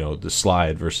guns. The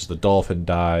slide versus the dolphin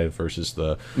dive versus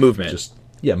the Movement.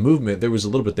 Movement. There was a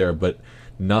little bit there, but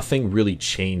nothing really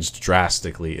changed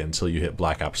drastically until you hit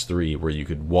Black Ops 3, where you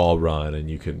could wall run and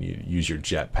you could use your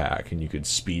jetpack and you could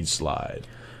speed slide.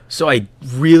 So I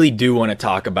really do want to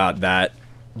talk about that,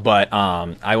 but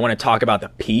I want to talk about the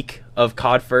peak of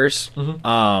COD first,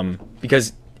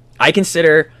 because I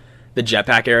consider the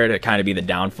jetpack era to kind of be the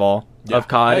downfall of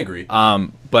COD. I agree.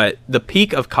 But the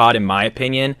peak of COD, in my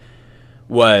opinion,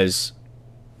 was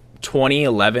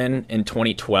 2011 and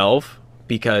 2012,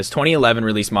 because 2011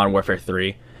 released Modern Warfare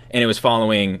 3, and it was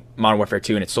following Modern Warfare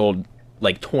 2, and it sold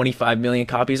like 25 million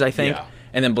copies, I think. Yeah.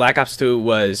 And then Black Ops 2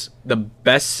 was the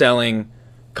best-selling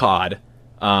COD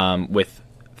with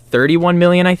 31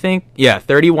 million, I think. Yeah,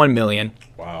 31 million,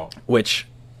 Wow. which...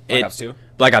 Black Ops 2?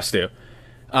 Black Ops 2.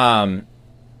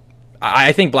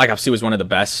 I think Black Ops 2 was one of the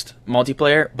best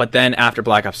multiplayer, but then after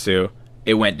Black Ops 2,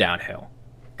 it went downhill.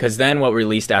 Because then what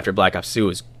released after Black Ops 2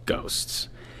 was Ghosts.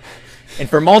 And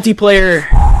for multiplayer,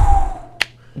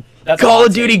 That's Call all of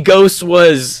I'd say. Duty Ghosts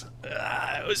was...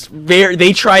 it was very...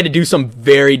 They tried to do some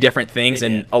very different things, They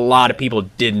and did. a lot of people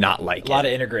did not like A lot it.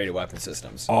 of integrated weapon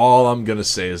systems. All I'm going to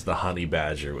say is the Honey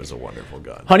Badger was a wonderful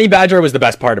gun. Honey Badger was the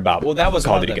best part about Well, that was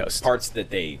Call one of of Duty the Ghosts. parts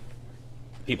that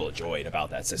people enjoyed about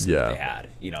that system Yeah. that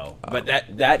they had.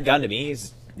 But that gun to me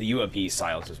is the UMP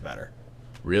silence was better.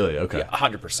 Really? Okay.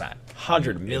 100%.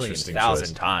 100 million Interesting thousand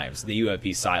choice. times. The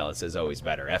UMP silence is always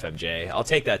better. FMJ. I'll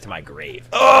take that to my grave.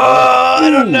 I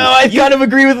don't know. I kind of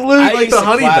agree with Luke. I like used the to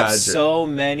honey clap badger. so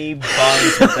many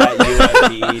buns with that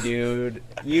UMP, dude.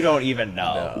 You don't even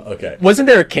know. Okay. Wasn't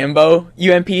there a Kimbo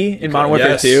UMP in Modern Warfare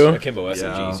Yes. 2? Akimbo SMGs,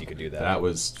 Yeah. you could do that. That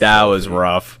was That was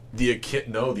rough. the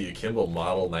Akimbo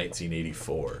model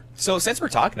 1984. So since we're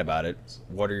talking about it,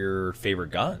 what are your favorite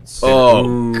guns?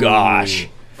 Oh gosh.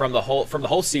 From the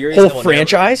whole series, Whole then we'll narrow-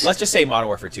 franchise? Let's just say Modern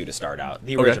Warfare 2 to start out.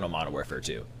 The original Modern Warfare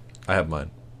 2. I have mine.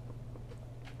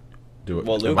 Do it.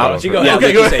 Well, Luke, Modern why don't you Warfare- go ahead?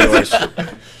 Yeah, Luke, okay, you go say ahead.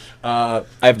 yours.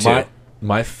 I have 2.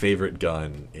 My favorite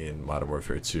gun in Modern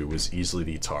Warfare 2 was easily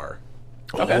the TAR.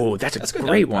 Okay. Oh, that's a That's a good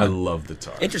great I one. love the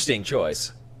TAR. Interesting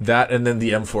choice. That and then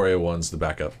the M4A1's the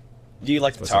backup. Do you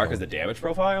like the TAR the because the damage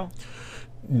profile?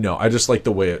 No, I just like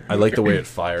the way it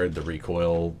fired. The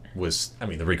recoil was, I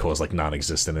mean, the recoil is like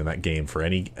non-existent in that game for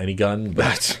any gun. But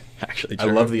That's actually I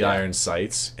true. love the iron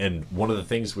sights, and one of the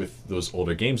things with those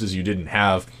older games is you didn't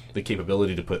have the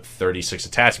capability to put 36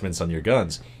 attachments on your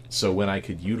guns. So when I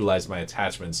could utilize my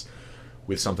attachments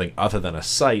with something other than a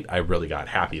sight, I really got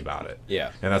happy about it.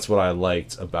 Yeah. And that's what I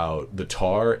liked about the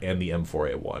TAR and the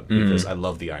M4A1 because I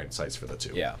love the iron sights for the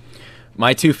two. Yeah.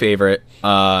 My 2 favorite,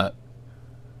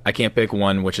 I can't pick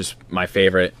one, which is my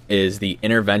favorite, is the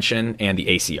Intervention and the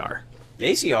ACR. The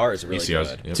ACR is really ACRs,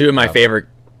 good. yep. 2 of my favorite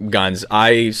guns.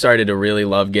 I started to really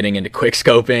love getting into quick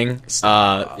scoping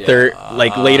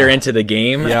like later into the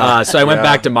game. Yeah. So I went Yeah.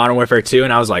 back to Modern Warfare 2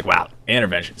 and I was like, wow,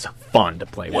 Intervention is fun to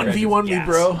play with. 1v1 me, Yes.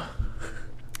 bro.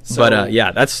 But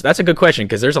yeah, that's a good question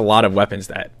because there's a lot of weapons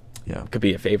that Yeah. could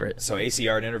be a favorite. So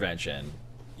ACR and Intervention.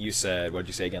 You said, what did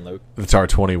you say again, Luke? The TAR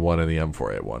 21 and the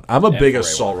M4A1. I'm a big M4A1.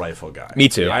 assault rifle guy. Me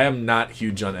too. I am not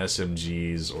huge on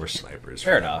SMGs or snipers.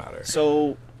 Fair for that enough. matter.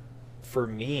 So, for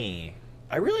me,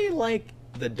 I really like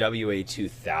the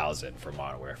WA2000 from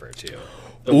Modern Warfare 2.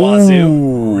 The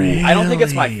Wazoo. I don't think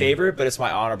it's my favorite, but it's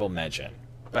my honorable mention.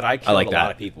 But I killed like a that.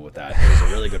 lot of people with that. It was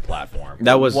a really good platform.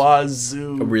 That was a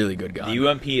Wazoo. really good gun. The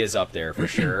UMP is up there for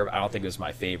sure. I don't think it was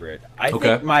my favorite. I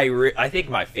Okay. think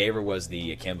my favorite was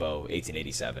the Akimbo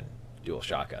 1887 dual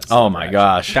shotguns. Oh my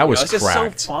gosh. That was It's just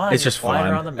cracked. so fun. It's just flying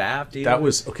fun. around the map, dude. That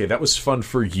was okay. That was fun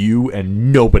for you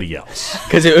and nobody else.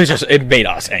 Because it made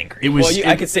us angry. It was. Well,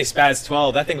 I could say Spaz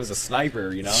 12. That thing was a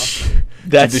sniper, you know.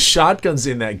 That's the shotguns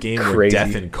in that game were crazy.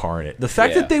 death incarnate. The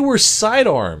fact Yeah. that they were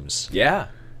sidearms, Yeah.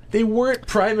 they weren't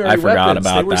primary I forgot weapons.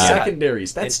 about they were that.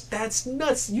 secondaries. That's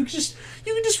nuts. You can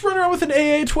just run around with an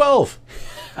AA-12.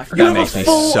 I You forgot. have a makes me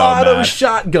full so auto mad.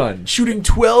 shotgun shooting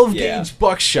 12 Yeah. gauge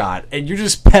buckshot, and you're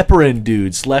just peppering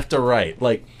dudes left to right.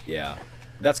 Like, Yeah.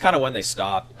 That's kind of when they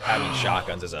stopped having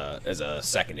shotguns as a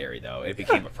secondary, though. It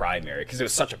became a primary because it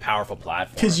was such a powerful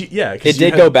platform. because It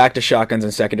did go back to shotguns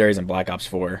and secondaries in Black Ops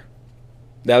 4.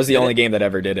 That was the only game that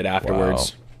ever did it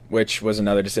afterwards, which was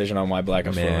another decision on why Black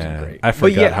Ops 4 wasn't Man, great. I But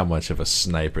forgot yeah, how much of a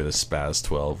sniper the Spaz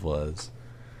 12 was.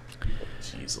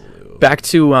 Jeez, Lou. back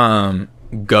to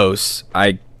Ghosts.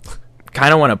 I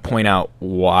kind of want to point out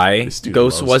why This dude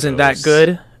Ghosts loves wasn't Ghosts. that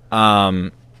good.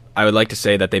 I would like to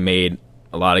say that they made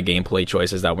a lot of gameplay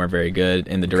choices that weren't very good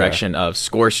in the direction of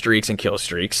score streaks and kill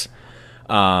streaks.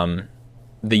 The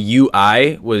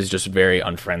UI was just very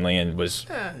unfriendly and was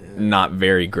not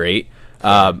very great.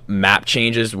 Map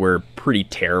changes were pretty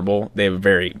terrible. They were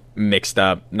very mixed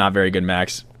up, not very good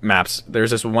maps.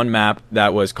 There's this one map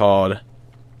that was called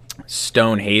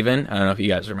Stonehaven. I don't know if you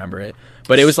guys remember it,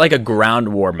 but it was like a ground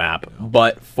war map,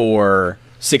 but for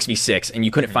 6v6, and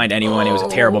you couldn't find anyone. It was a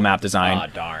terrible map design. Ah,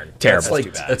 darn. Terrible. That's too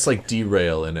It's bad. like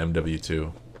Derail in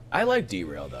MW2. I like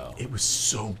Derail, though. It was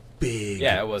so big.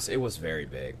 Yeah, it was very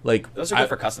big. Like, Those are good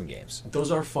for custom games.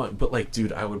 those are fun, but like,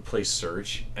 dude, I would play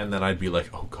Search, and then I'd be like,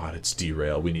 "Oh God, it's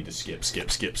Derail. We need to skip,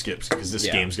 because this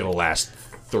Yeah. game's gonna last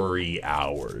 3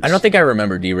 hours." I don't think I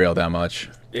remember Derail that much.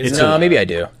 Is It's it? No, maybe I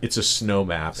do. It's a snow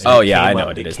map. and Oh, it yeah, came I know up-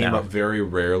 what it is came now. up very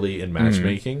rarely in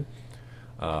matchmaking.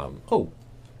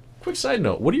 Quick side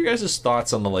note: what are your guys'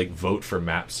 thoughts on the like vote for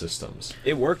map systems?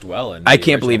 It worked well in I the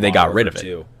can't believe original they got Modern rid of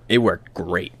Warfare it. 2. It worked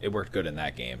great. It worked good in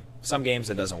that game. Some games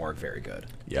it doesn't work very good.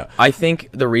 Yeah, I think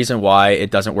the reason why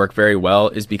it doesn't work very well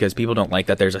is because people don't like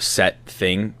that there's a set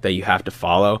thing that you have to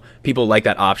follow. People like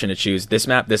that option to choose this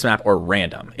map, or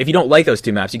random. If you don't like those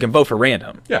two maps, you can vote for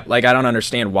random. Yeah. Like, I don't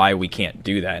understand why we can't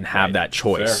do that and have Right. that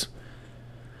choice. Fair.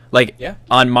 Like, Yeah.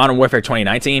 on Modern Warfare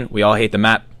 2019, we all hate the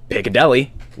map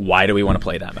Piccadilly. Why do we want to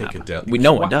play that map? Piccadilly.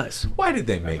 No one Why- does. Why did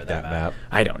they make that that map. map?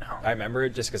 I don't know. I remember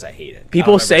it just because I hate it.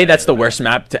 People I don't say remember that's the any of worst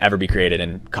map to ever be created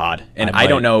in COD, and I I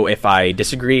don't might- know if I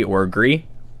disagree or agree.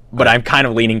 but I'm kind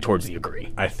of leaning towards the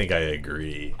agree. I think I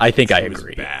agree. I think I It was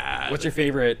agree. bad. What's your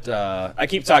favorite? I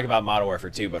keep talking about Modern Warfare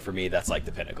 2, but for me, that's like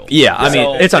the pinnacle. Yeah, I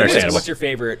mean, it's understandable. What's your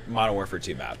favorite Modern Warfare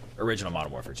 2 map? Original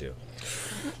Modern Warfare 2.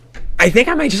 I think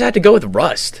I might just have to go with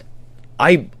Rust.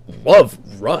 I love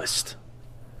Rust.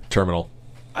 Terminal?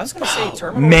 I was gonna say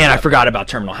Terminal. Man, I forgot about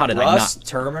Terminal. How did Rust,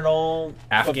 Terminal,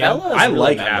 Afghan. Favela is I really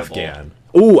like memorable. Afghan.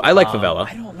 I not? Ooh, I like Favela.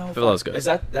 I don't know. If Favela's good. Is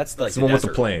that's like the one with the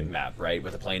desert plane. map, right?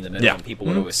 With the plane in the middle, Yeah. and people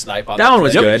would always snipe on That the one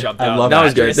was cliff and good. jump I down love the That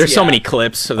was good. mattress. There's so Yeah. many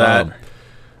clips of that.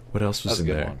 What else was That was a in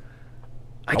good there? one.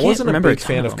 I I can't wasn't a remember big ton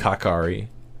fan of of them. Kakari.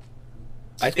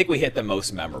 I think we hit the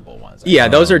most memorable ones. Yeah,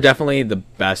 those are definitely the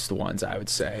best ones, I would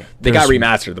say. They got There's-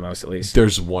 remastered the most, at least.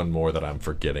 There's one more that I'm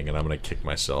forgetting, and I'm gonna kick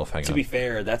myself. Hang To on. be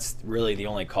fair, that's really the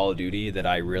only Call of Duty that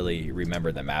I really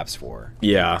remember the maps for.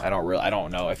 Yeah. I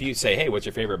don't know. If you say, "Hey, what's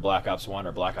your favorite Black Ops 1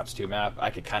 or Black Ops 2 map?" I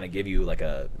could kind of give you like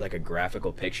a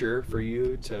graphical picture for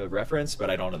you to reference, but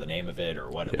I don't know the name of it or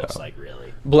what it looks like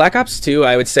really. Black Ops 2,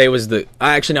 I would say, was the...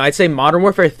 Actually, no, I'd say Modern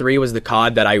Warfare 3 was the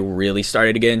COD that I really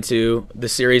started to get into the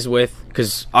series with,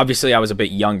 because obviously I was a bit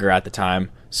younger at the time,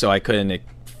 so I couldn't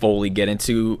fully get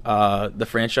into the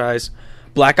franchise.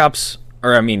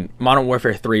 Modern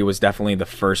Warfare 3 was definitely the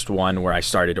first one where I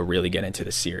started to really get into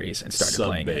the series and started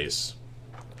playing it. Subbase.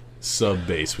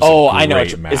 Subbase was Oh, a I know.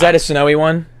 great map. Is that a snowy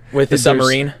one with the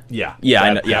submarine? Yeah. Yeah,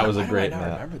 I that, know, yeah. That was a Why do I great not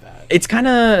map. remember that? It's kind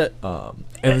of...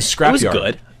 And the Scrapyard. It was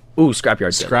good. Ooh,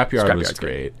 Scrapyard's good. Scrapyard was Scrapyard's good.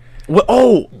 great.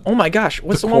 Oh my gosh.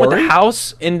 What's The the one with the quarry?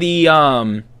 house in the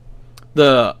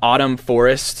autumn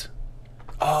forest?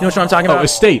 You know what I'm talking Oh, about?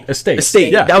 Estate.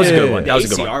 Estate. Yeah, that was a yeah, good yeah, one. yeah. That was a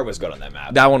good one. ACR was good on that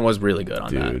map. That one was really good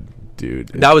on that. Dude.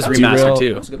 That was remastered Derail-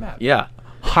 too. That was a good map. Yeah.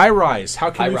 High Rise. How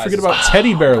can we High forget Rise about is-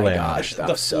 Teddy Bear Land? Gosh, that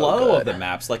The was so flow good. of the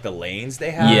maps, like the lanes they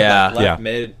had, Yeah. like left, Yeah.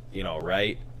 mid,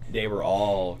 right, they were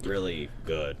all really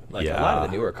good. Like a lot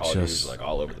of the newer Call of Duty was like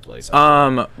all over the place.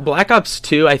 Black Ops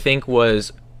 2, I think,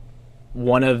 was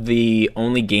one of the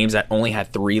only games that only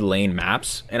had 3-lane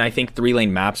maps, and I think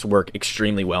 3-lane maps work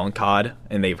extremely well in COD,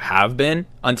 and they have been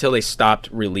until they stopped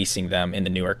releasing them in the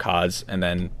newer CODs, and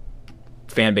then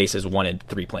fan bases wanted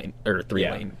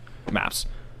 3-lane maps.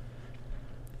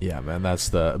 Yeah, man, that's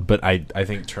the. But I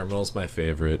think Terminal's my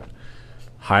favorite.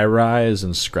 High Rise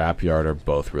and Scrapyard are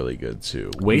both really good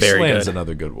too. Wasteland's good.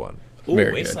 another good one. Ooh, very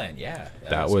good. Wasteland, yeah.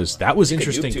 That a was good one. You could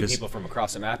interesting nuke two 'cause- people from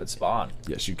across the map at spawn.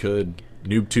 Yes, you could.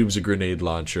 NoobTube's a grenade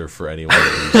launcher for anyone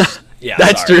who's. Yeah,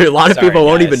 That's sorry. true. A lot of Sorry, people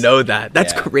won't guys. even know that.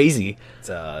 That's Yeah. crazy. It's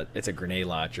a grenade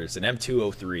launcher. It's an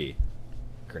M203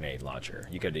 grenade launcher.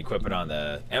 You could equip it on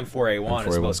the M4A1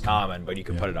 is the M4A1. most common, but you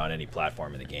could put it on any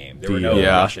platform in the game. There were The- no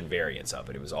Yeah. Russian variants of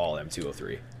it. It was all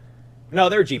M203. No,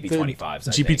 there were GP25s.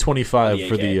 I think. GP25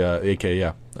 for AK. the AK.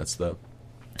 Yeah, that's the.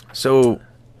 So,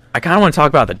 I kind of want to talk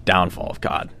about the downfall of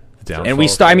COD. Downfall And we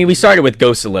of we started with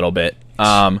Ghosts a little bit.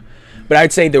 But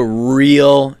I'd say the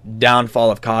real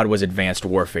downfall of COD was Advanced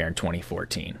Warfare in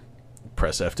 2014.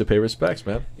 Press F to pay respects,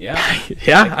 man. Yeah.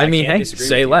 Yeah, I mean, can't hey, disagree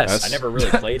say with you. less. I never really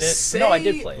played it. No, I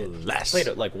did play it. I played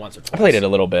it like once or twice. I played it a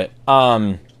little bit.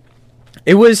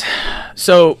 It was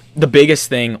so the biggest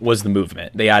thing was the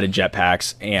movement. They added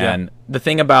jetpacks, and the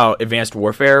thing about Advanced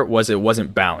Warfare was it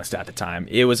wasn't balanced at the time.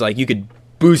 It was like you could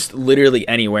boost literally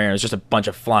anywhere, and it was just a bunch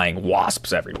of flying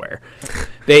wasps everywhere.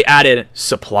 They added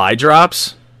supply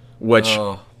drops, which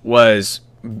was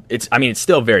it's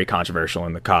still very controversial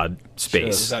in the COD Was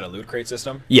space. that a loot crate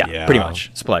system? Yeah, pretty Yeah. much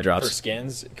supply For drops.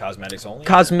 skins, cosmetics only?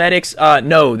 Cosmetics,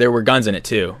 no, there were guns in it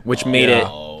too, which made it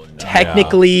Oh, no.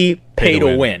 technically pay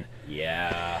to win.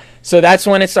 Yeah. So that's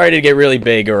when it started to get really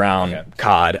big around Okay.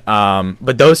 COD.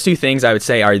 But those two things I would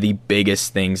say are the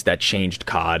biggest things that changed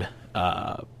COD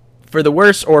for the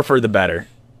worse or for the better.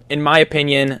 In my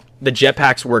opinion, the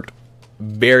jetpacks worked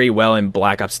very well in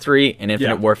Black Ops 3 and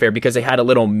Infinite Yeah. Warfare because they had a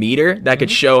little meter that could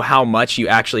show how much you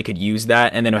actually could use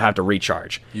that and then it would have to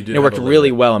recharge. You did And it worked have a really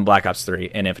limit. well in Black Ops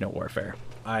 3 and Infinite Warfare.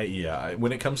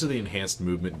 When it comes to the enhanced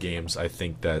movement games, I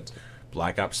think that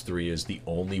Black Ops 3 is the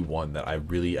only one that I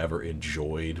really ever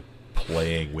enjoyed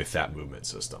playing with that movement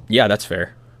system. Yeah, that's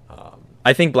fair.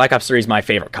 I think Black Ops 3 is my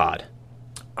favorite COD.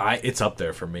 It's up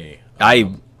there for me.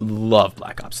 I love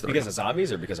Black Ops 3. Because of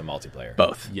zombies or because of multiplayer?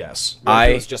 Both. Yes, What if I-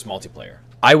 it was just multiplayer.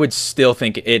 I would still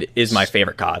think it is my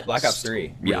favorite COD. Black Ops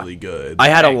 3. really good. I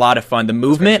had a lot of fun. The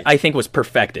movement, I think, was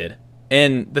perfected.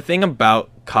 And the thing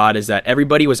about COD is that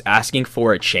everybody was asking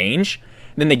for a change.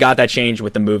 Then they got that change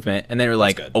with the movement, and they were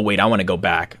like, good. "Oh wait, I want to go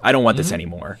back. I don't want this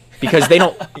anymore." Because they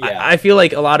don't. Yeah. I feel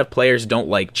like a lot of players don't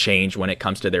like change when it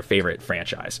comes to their favorite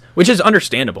franchise, which is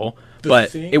understandable.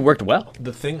 But thing- it worked well.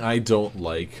 The thing I don't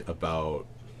like about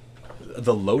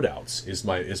the loadouts is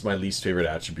my least favorite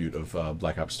attribute of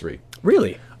Black Ops 3.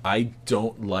 Really? I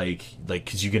don't like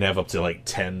because you can have up to like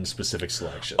 10 specific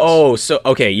selections. Oh, so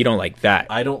okay, you don't like that.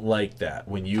 I don't like that.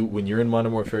 When you're in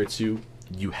Modern Warfare 2,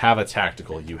 you have a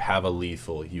tactical, you have a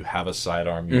lethal, you have a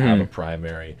sidearm, you have a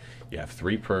primary, you have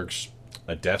 3 perks,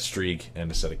 a death streak, and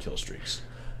a set of kill streaks.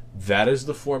 That is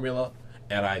the formula,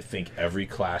 and I think every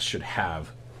class should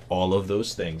have all of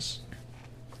those things.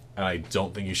 And I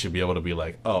don't think you should be able to be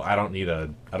like, oh, I don't need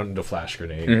a flash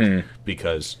grenade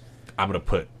because I'm gonna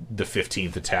put the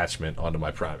 15th attachment onto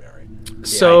my primary.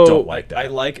 So I don't like that.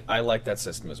 I like that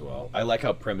system as well. I like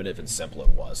how primitive and simple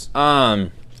it was.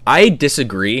 I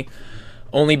disagree,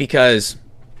 only because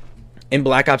in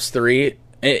Black Ops 3,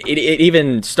 it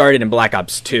even started in Black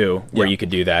Ops 2 where you could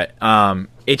do that.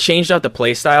 It changed out the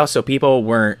playstyle, so people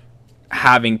weren't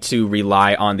having to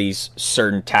rely on these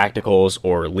certain tacticals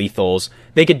or lethals.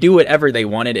 They could do whatever they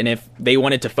wanted, and if they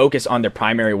wanted to focus on their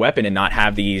primary weapon and not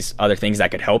have these other things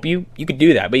that could help you, you could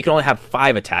do that. But you could only have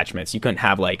 5 attachments. You couldn't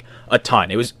have like a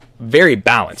ton. It was very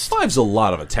balanced. 5's a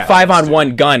lot of attachments. 5 on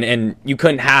one gun, and you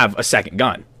couldn't have a second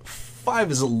gun.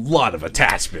 5 is a lot of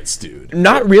attachments, dude.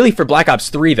 Not really for Black Ops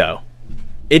 3 though.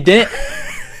 It didn't.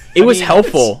 It was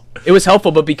helpful. It was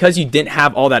helpful, but because you didn't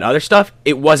have all that other stuff,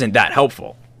 it wasn't that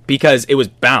helpful because it was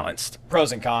balanced.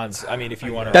 Pros and cons. I mean, if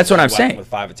you want to, That's what I'm saying. With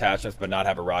 5 attachments, but not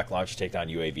have a rocket launcher take down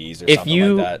UAVs or If something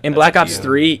you like that. in that's Black up Ops to you.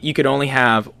 3, you could only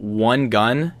have one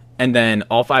gun and then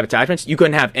all 5 attachments. You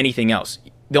couldn't have anything else.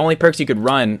 The only perks you could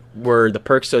run were the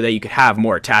perks so that you could have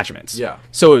more attachments. Yeah.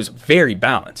 So it was very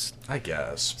balanced. I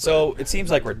guess. So it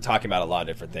seems like we're talking about a lot of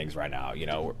different things right now. You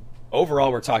know, overall,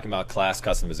 we're talking about class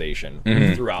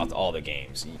customization throughout all the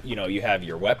games. You know, you have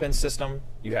your weapon system,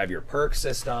 you have your perk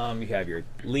system, you have your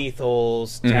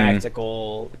lethals,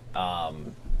 tactical.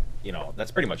 You know,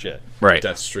 that's pretty much it. Right.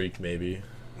 Death streak, maybe.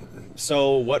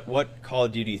 So what Call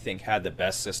of Duty do you think had the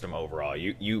best system overall?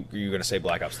 You're gonna say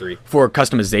Black Ops 3? For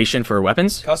customization for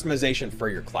weapons? Customization for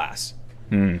your class.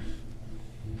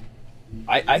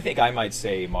 I think I might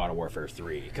say Modern Warfare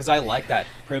 3 because I like that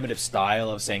primitive style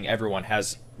of saying everyone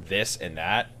has this and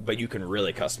that, but you can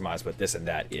really customize what this and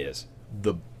that is.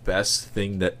 The best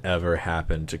thing that ever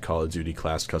happened to Call of Duty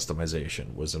class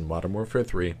customization was in Modern Warfare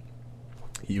 3.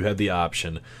 You had the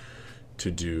option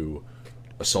to do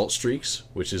assault streaks,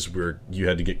 which is where you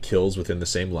had to get kills within the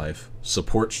same life.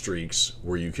 Support streaks,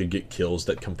 where you could get kills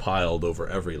that compiled over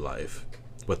every life,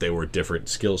 but they were different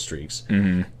skill streaks.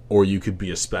 Or you could be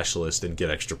a specialist and get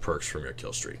extra perks from your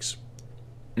kill streaks.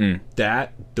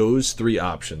 Those 3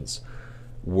 options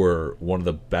were one of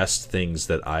the best things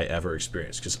that I ever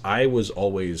experienced, because I was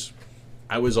always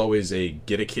a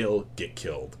get a kill, get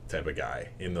killed type of guy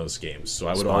in those games. So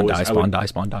I would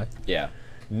Spawn die. Yeah.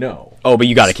 No. Oh, but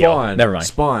you got to kill. Spawn, Never mind.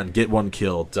 Spawn, get 1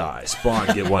 kill, die. Spawn,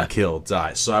 get 1 kill,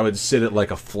 die. So I would sit at like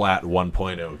a flat 1.0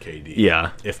 KD.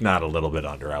 Yeah. If not a little bit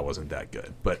under. I wasn't that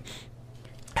good. But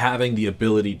having the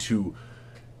ability to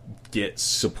get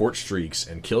support streaks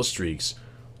and kill streaks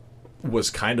was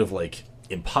kind of like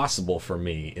impossible for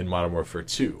me in Modern Warfare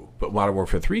 2. But Modern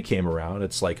Warfare 3 came around,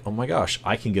 it's like, oh my gosh,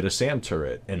 I can get a SAM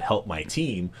turret and help my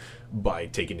team by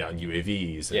taking down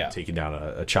UAVs and taking down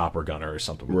a chopper gunner or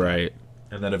something like that. Right.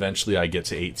 And then eventually I get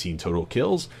to 18 total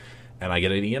kills and I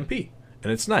get an EMP.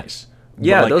 And it's nice.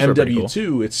 Yeah, but those like were pretty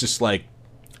MW2, it's just like,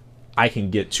 I can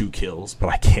get 2 kills, but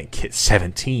I can't get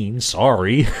 17.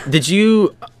 Sorry. Did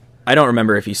you? I don't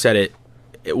remember if you said it.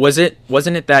 Wasn't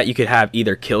it that you could have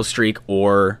either kill streak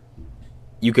or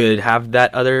you could have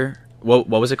that other? What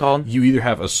was it called? You either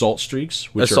have assault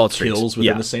streaks, which Assault are streaks, kills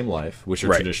within yeah. the same life, which are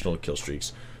Right. traditional kill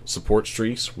streaks. Support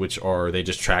streaks, which are they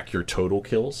just track your total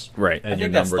kills, Right. and I your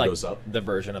think that's number like goes up. the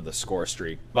version of the score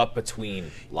streak, but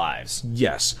between lives.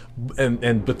 Yes,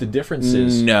 and but the difference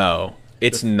is No,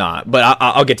 it's not. But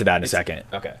I'll get to that in a second.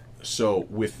 Okay. so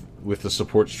with the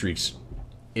support streaks,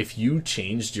 if you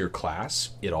changed your class,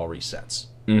 it all resets.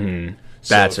 Mm-hmm.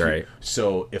 That's if you- right.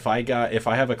 So if I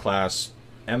have a class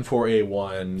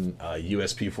M4A1,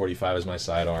 USP45 is my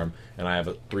sidearm, and I have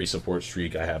a 3 support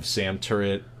streak. I have SAM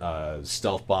turret,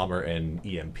 stealth bomber, and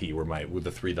EMP were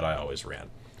the 3 that I always ran.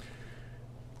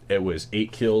 It was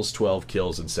 8 kills, 12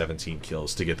 kills, and 17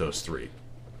 kills to get those 3.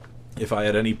 If I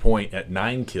at any point at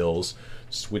 9 kills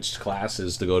switched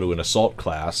classes to go to an assault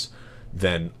class,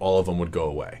 then all of them would go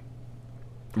away.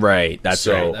 Right. That's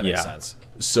So- right. That makes Yeah. sense.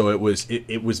 So it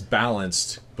was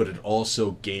balanced, but it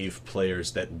also gave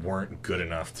players that weren't good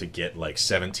enough to get like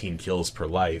 17 kills per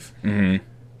life. Mm-hmm.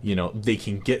 You know, they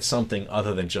can get something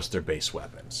other than just their base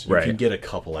weapons. You Right. can get a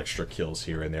couple extra kills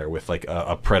here and there with like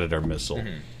a predator missile.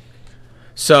 Mm-hmm.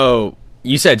 So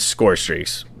you said score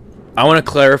streaks. I want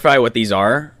to clarify what these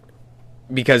are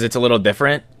because it's a little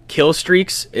different. Kill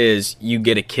streaks is you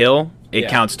get a kill, it Yeah.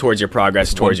 counts towards your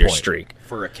progress towards your point. streak.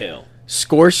 For a kill.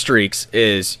 Score streaks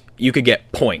is you could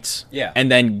get points, Yeah.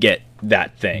 and then get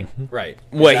that thing. Right.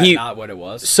 What Is that he- not what it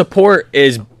was? Support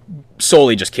is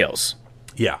solely just kills.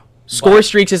 Yeah. Score But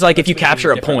streaks is like if you between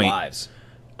capture a different point. lives.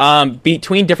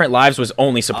 Between different lives was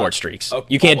only support streaks. Oh,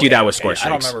 You can't do okay, that with okay. score I streaks.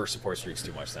 don't remember support streaks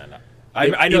too much then. I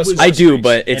know it was- support I do, streaks,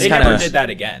 but it's and they kinda- never did that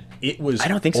again. It was I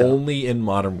don't think so. only in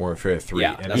Modern Warfare 3,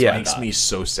 Yeah, and that's it what I makes thought. me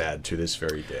so sad to this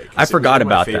very day. 'cause I it was forgot one of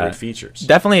my about favorite that. features.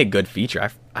 Definitely a good feature.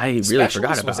 I really Specialist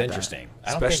forgot about was that. interesting.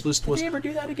 I don't Specialist think, was- Did they ever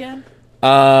do that again?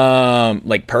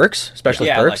 Like perks, specialist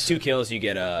Yeah, like perks. 2 kills, you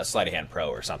get a sleight of hand pro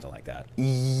or something like that.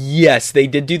 Yes, they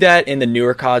did do that in the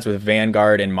newer CODs with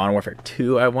Vanguard and Modern Warfare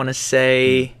 2, I want to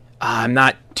say. I'm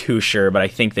not too sure, but I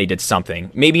think they did something.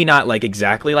 Maybe not like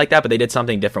exactly like that, but they did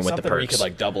something different with Something the where you perks. could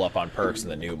like double up on perks in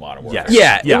the new Modern Warfare. Yes.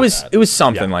 yeah, Yeah. it was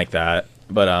something Yeah. like that.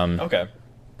 But Okay.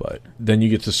 But then you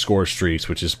get to score streaks,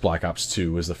 which is Black Ops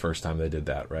 2 was the first time they did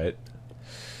that, right?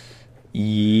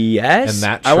 yes, And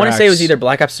that I want to say it was tracks- either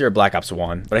Black Ops 2 or Black Ops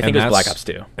 1, but I think it was that's- Black Ops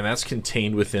 2. And that's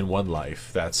contained within one life.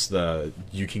 That's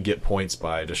you can get points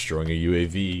by destroying a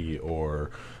UAV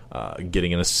or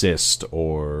getting an assist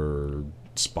or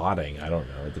spotting. I don't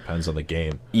know. It depends on the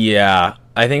game. Yeah,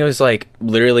 I think it was like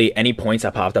literally any points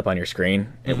that popped up on your screen,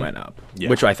 it went up, Yeah.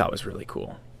 which I thought was really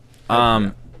cool.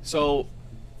 So,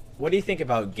 what do you think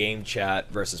about game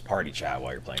chat versus party chat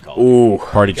while you're playing Call of Duty? Ooh,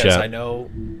 Party Because chat. I know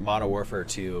Modern Warfare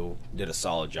 2 did a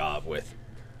solid job with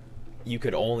you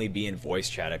could only be in voice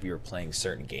chat if you were playing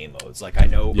certain game modes. Like I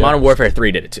know Modern Warfare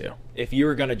 3 did it too. if you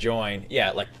were gonna join,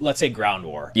 like let's say Ground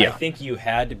War. Yeah. I think you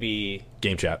had to be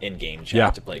Game chat. in game chat Yeah.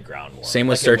 to play Ground War. Same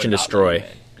with Like, it Search would and not Destroy. let you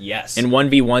in. Yes. In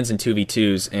 1v1s and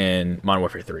 2v2s in Modern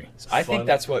Warfare 3. I Fun. think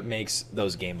that's what makes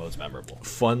those game modes memorable.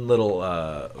 Fun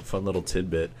little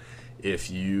tidbit.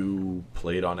 If you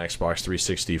played on Xbox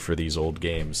 360 for these old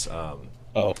games,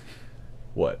 Oh,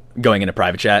 what? going into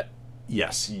private chat.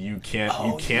 Yes, you can't. Oh,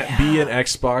 you can't be in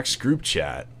Xbox group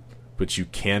chat, but you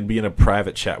can be in a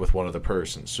private chat with one other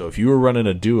person. So if you were running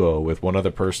a duo with one other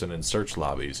person in search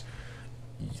lobbies,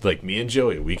 like me and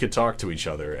Joey, we could talk to each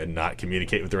other and not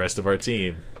communicate with the rest of our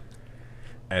team,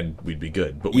 and we'd be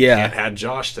good. But we Yeah. can't add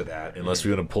Josh to that unless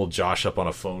we want to pull Josh up on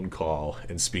a phone call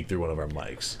and speak through one of our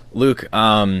mics. Luke,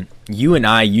 you and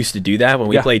I used to do that when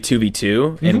we Yeah. played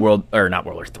 2v2 in not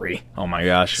World War 3. Oh my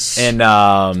gosh. And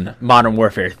Modern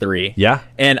Warfare 3. Yeah.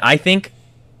 And I think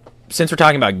since we're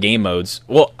talking about game modes,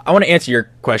 well, I want to answer your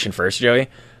question first, Joey.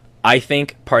 I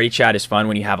think party chat is fun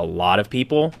when you have a lot of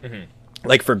people,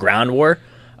 like for Ground War.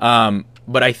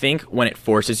 But I think when it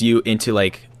forces you into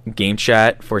like game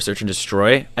chat for Search and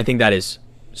Destroy, I think that is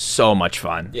so much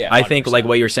fun. Yeah, I think like 100%.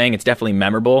 what you're saying, it's definitely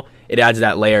memorable. It adds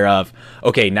that layer of,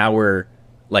 okay, now we're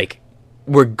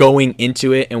going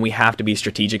into it and we have to be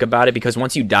strategic about it, because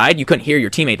once you died, you couldn't hear your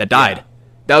teammate that died. Yeah.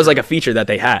 That was like a feature that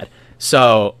they had.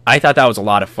 So I thought that was a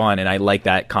lot of fun, and I like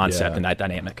that concept Yeah. and that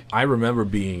dynamic. I remember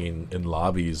being in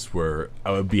lobbies where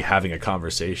I would be having a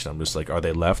conversation. I'm just like, are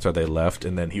they left? Are they left?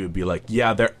 And then he would be like,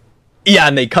 yeah, they're. Yeah,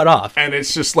 and they cut off. And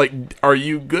it's just like, are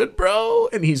you good, bro?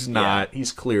 And he's not.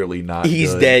 He's clearly not.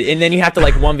 He's good. dead. And then you have to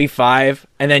like 1v5,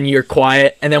 and then you're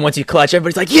quiet, and then once you clutch,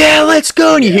 everybody's like, yeah, let's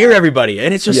go, and you hear everybody,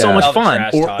 and it's just so Yeah. much All the fun.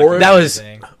 trash Or- talk or- and That was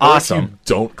everything. Or if awesome. you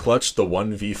don't clutch the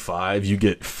 1v5, you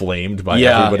get flamed by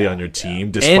Yeah. everybody on your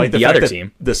team, despite And the fact other that,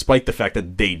 team. despite the fact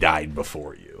that they died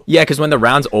before you. Yeah, because when the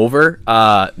round's over,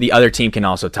 the other team can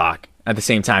also talk at the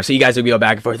same time. So you guys would go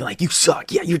back and forth, like, you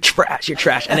suck, yeah, you're trash,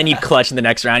 and then you'd clutch in the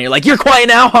next round. You're like, you're quiet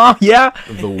now, huh? Yeah.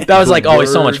 That was The like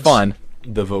always so much words, fun.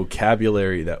 The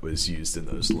vocabulary that was used in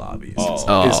those lobbies is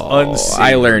Oh, unsavory,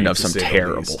 I learned of to some say the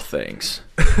terrible least. things.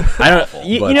 I don't.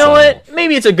 You But, know what?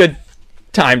 Maybe it's a good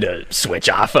time to switch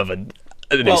off of a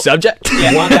new Well, subject.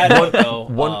 Yeah, on that note, though.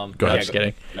 Go ahead. yeah, Just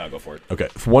kidding. No, go for it. Okay,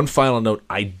 one final note.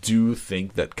 I do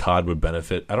think that COD would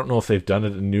benefit. I don't know if they've done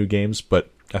it in new games,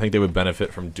 but I think they would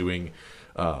benefit from doing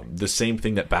the same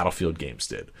thing that Battlefield games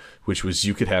did, which was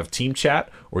you could have team chat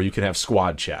or you could have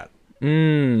squad chat.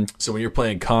 So when you're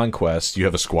playing Conquest, you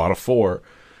have a squad of 4,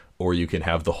 or you can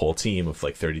have the whole team of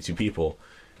like 32 people.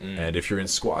 And if you're in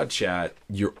squad chat,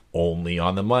 you're only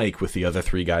on the mic with the other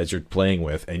 3 guys you're playing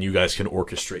with, and you guys can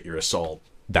orchestrate your assault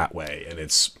that way, and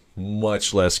it's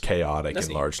much less chaotic in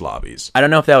neat. large lobbies. I don't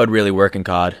know if that would really work in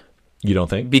COD You don't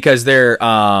think? because they're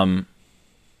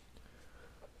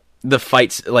the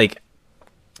fights like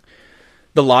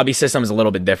the lobby system is a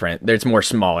little bit different. It's more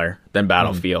smaller than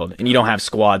Battlefield, and you don't have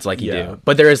squads like you Yeah. do.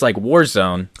 But there is like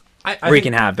Warzone I where you think-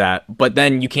 can have that, but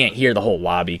then you can't hear the whole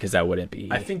lobby because that wouldn't be.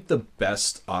 I think the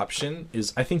best option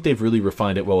is I think they've really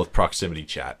refined it well with proximity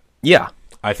chat. Yeah,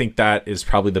 I think that is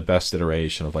probably the best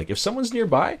iteration of like if someone's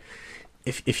nearby,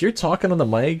 if you're talking on the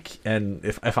mic and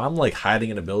if I'm like hiding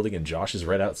in a building and Josh is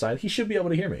right outside, he should be able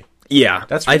to hear me. Yeah,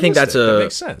 That's I think that's that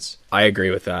makes sense. I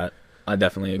agree with that. I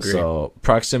definitely agree. So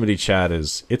proximity chat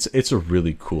it's a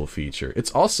really cool feature.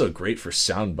 It's also great for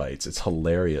sound bites. It's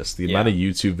hilarious. The amount of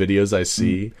YouTube videos I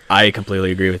see. I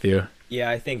completely agree with you. Yeah,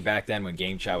 I think back then when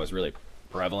game chat was really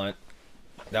prevalent,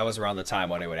 that was around the time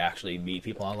when I would actually meet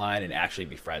people online and actually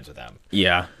be friends with them.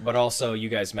 Yeah. But also, you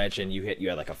guys mentioned you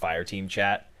had like a fire team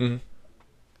chat. Mm-hmm.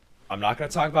 I'm not going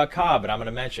to talk about COD, but I'm going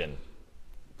to mention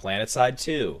PlanetSide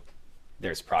 2.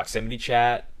 There's proximity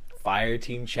chat, fire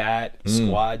team chat,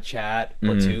 squad chat,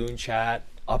 platoon chat,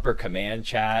 upper command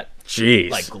chat. Jeez.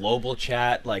 Like global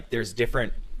chat. Like there's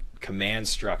different command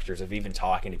structures of even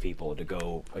talking to people to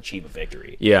go achieve a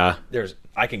victory. Yeah.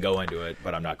 I can go into it,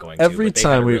 but I'm not going Every to. But time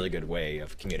they have a really good way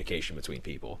of communication between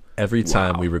people. Every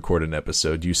time we record an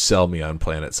episode, you sell me on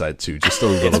PlanetSide 2 just a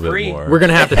little bit free. more. We're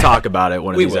going to have to talk about it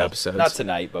one of We these will. episodes. Not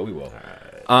tonight, but we will.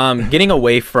 Getting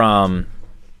away from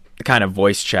the kind of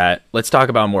voice chat, let's talk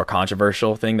about a more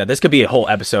controversial thing that this could be a whole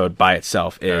episode by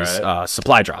itself is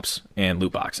supply drops and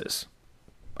loot boxes.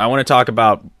 I want to talk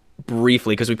about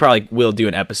briefly, because we probably will do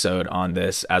an episode on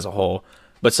this as a whole,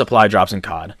 but supply drops in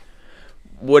COD.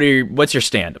 What's your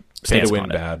stance Pay to win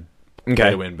on it? bad. Okay. Pay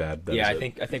to win bad. That Yeah, is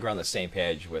I think we're on the same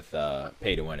page with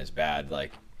pay to win is bad.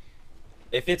 Like,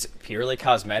 if it's purely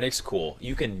cosmetics, cool.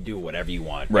 You can do whatever you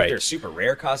want. Right. If there's super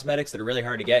rare cosmetics that are really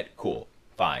hard to get, cool,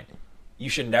 fine. You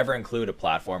should never include a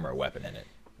platform or a weapon in it.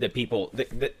 That people,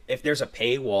 if there's a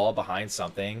paywall behind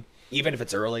something, even if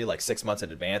it's early, like 6 months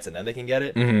in advance, and then they can get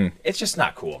it, it's just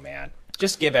not cool, man.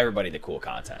 Just give everybody the cool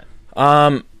content.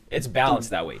 It's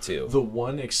balanced that way too. The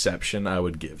one exception I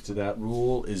would give to that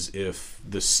rule is if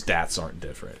the stats aren't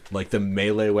different. Like the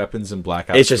melee weapons in Black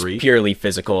Ops 3. It's just purely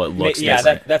physical. It looks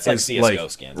different. That's like It's CSGO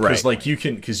skins. Because like you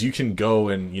can go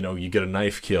and you get a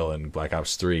knife kill in Black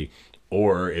Ops 3,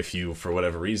 or if you for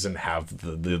whatever reason have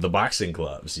the boxing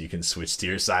gloves, you can switch to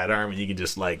your sidearm and you can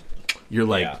just like you're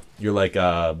like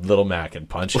Little Mac and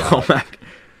Punch Out.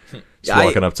 Just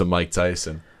walking up to Mike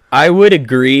Tyson. I would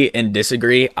agree and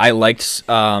disagree. I liked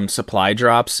supply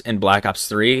drops in Black Ops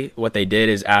 3. What they did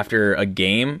is after a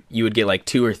game, you would get like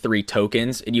 2 or 3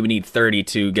 tokens, and you would need 30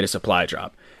 to get a supply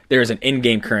drop. There's an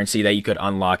in-game currency that you could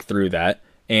unlock through that,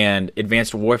 and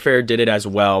Advanced Warfare did it as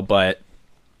well, but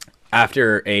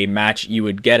after a match, you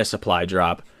would get a supply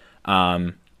drop.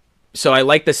 So I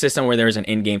like the system where there's an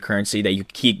in-game currency that you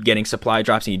keep getting supply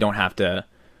drops, and you don't have to...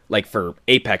 Like for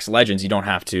Apex Legends, you don't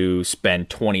have to spend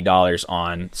 $20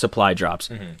 on supply drops.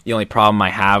 Mm-hmm. The only problem I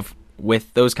have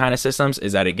with those kind of systems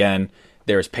is that, again,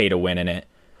 there's pay to win in it.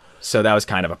 So that was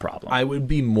kind of a problem. I would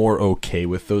be more okay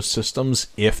with those systems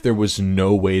if there was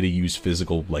no way to use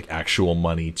physical, like actual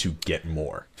money to get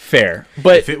more. Fair.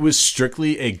 But if it was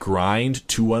strictly a grind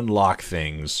to unlock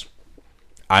things,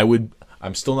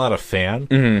 I'm still not a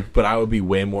fan, but I would be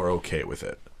way more okay with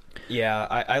it. Yeah,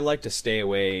 I like to stay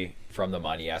away from the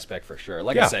money aspect for sure.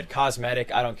 Like I said,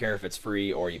 cosmetic, I don't care if it's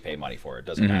free or you pay money for it.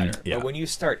 Doesn't matter. Yeah. But when you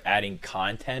start adding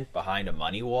content behind a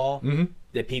money wall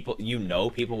that people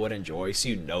would enjoy,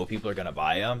 so people are going to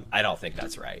buy them, I don't think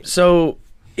that's right. So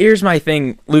here's my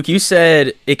thing. Luke, you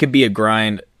said it could be a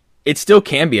grind. It still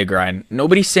can be a grind.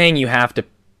 Nobody's saying you have to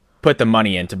put the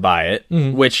money in to buy it,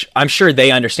 which I'm sure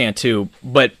they understand too,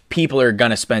 but people are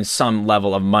going to spend some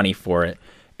level of money for it.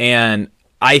 And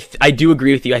I do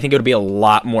agree with you. I think it would be a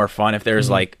lot more fun if there's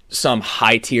like some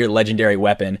high tier legendary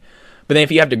weapon. But then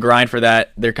if you have to grind for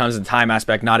that, there comes the time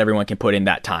aspect. Not everyone can put in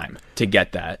that time to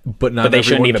get that. But they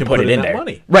shouldn't even put it in there.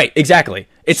 Money. Right, exactly.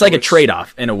 It's like a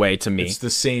trade-off in a way to me. It's the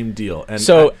same deal. And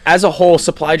so as a whole,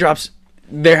 supply drops,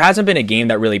 there hasn't been a game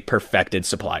that really perfected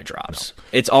supply drops. No.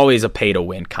 It's always a pay to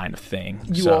win kind of thing.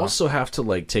 You also have to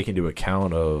like take into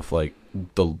account of like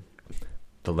the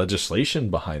legislation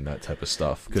behind that type of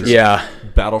stuff.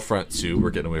 Battlefront 2,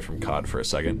 we're getting away from COD for a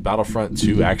second. Battlefront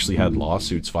 2 actually had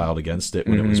lawsuits filed against it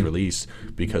when it was released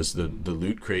because the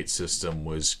loot crate system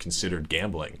was considered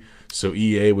gambling. So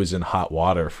EA was in hot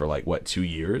water for 2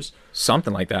 years?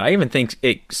 Something like that. I even think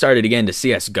it started again to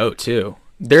CSGO too.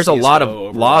 There's CSGO, a lot of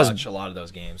Overwatch, laws. A lot of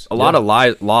those games. A lot of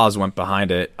laws went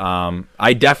behind it.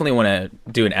 I definitely want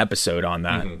to do an episode on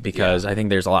that because I think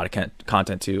there's a lot of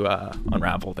content to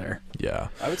unravel there. Yeah,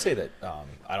 I would say that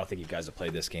I don't think you guys have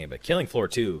played this game, but Killing Floor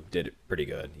 2 did it pretty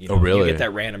good. Oh, really? You get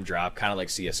that random drop, kind of like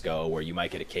CSGO, where you might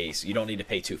get a case. You don't need to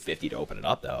pay $250 to open it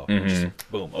up, though. Just,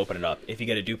 boom, open it up. If you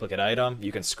get a duplicate item,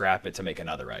 you can scrap it to make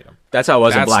another item. That's how it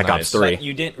was in Black nice. Ops 3. But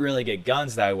you didn't really get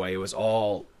guns that way. It was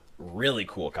all really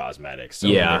cool cosmetics. So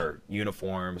Yeah.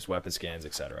 uniforms, weapon skins,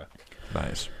 etc.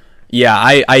 Nice. Yeah,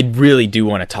 I really do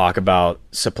want to talk about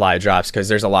supply drops because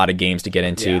there's a lot of games to get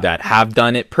into that have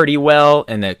done it pretty well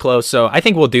and that close. So I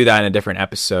think we'll do that in a different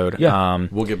episode. Yeah,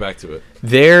 we'll get back to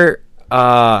it.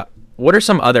 What are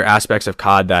some other aspects of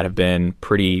COD that have been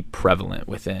pretty prevalent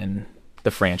within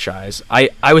the franchise?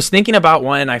 I was thinking about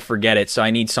one, I forget it, so I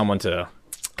need someone to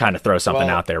kind of throw something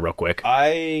out there real quick.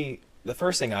 The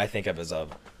first thing I think of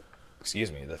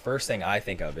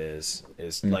is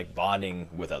like bonding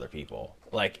with other people.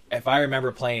 Like if I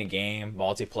remember playing a game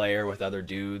multiplayer with other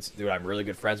dudes I'm really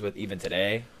good friends with even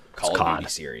today, Call of Duty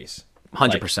series.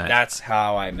 100%. Like, that's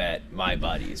how I met my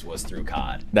buddies, was through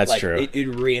COD. That's true. It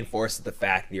reinforces the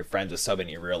fact that you're friends with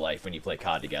somebody in real life when you play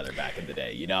COD together back in the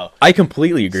day, you know? I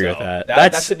completely agree with that.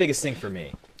 That's the biggest thing for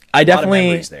me. I A lot of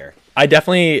memories there.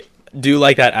 definitely do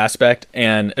like that aspect,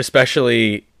 and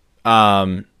especially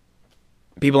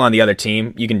people on the other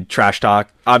team, you can trash talk.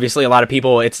 Obviously, a lot of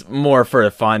people, it's more for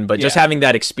fun, but just having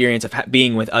that experience of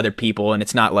being with other people, and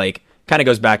it's not like, kind of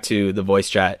goes back to the voice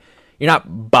chat. You're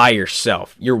not by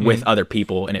yourself. You're with other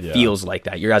people, and it feels like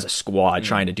that. You're as a squad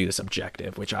trying to do this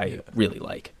objective, which I really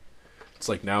like. It's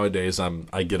like nowadays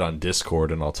I get on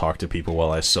Discord and I'll talk to people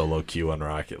while I solo queue on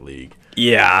Rocket League.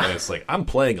 Yeah. And it's like I'm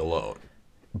playing alone,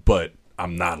 but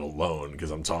I'm not alone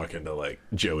because I'm talking to like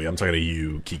Joey. I'm talking to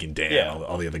you, Keegan, Dan,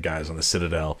 all the other guys on the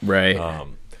Citadel. Right.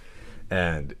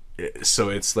 So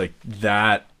it's like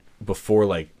that before,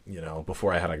 like,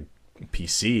 before I had a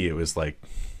PC, it was like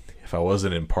if I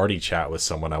wasn't in party chat with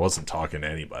someone, I wasn't talking to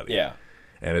anybody. Yeah.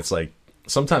 And it's like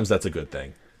sometimes that's a good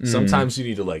thing. Sometimes you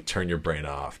need to like turn your brain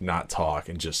off, not talk,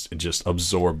 and just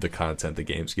absorb the content the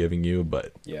game's giving you.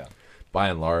 But by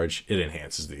and large, it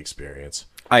enhances the experience.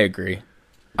 I agree.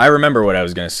 I remember what I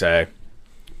was going to say.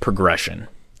 Progression.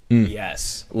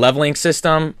 Yes. Leveling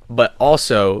system, but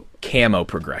also camo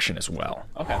progression as well.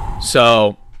 Okay.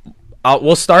 So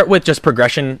we'll start with just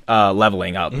progression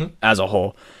leveling up as a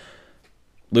whole.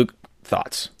 Luke,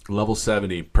 thoughts? Level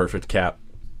 70, perfect cap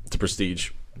to prestige.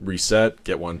 Reset,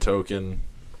 get one token,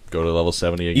 go to level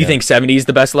 70 again. You think 70 is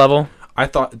the best level? I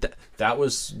thought that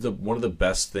was one of the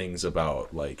best things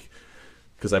about, like,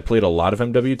 because I played a lot of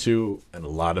MW2 and a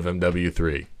lot of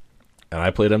MW3. And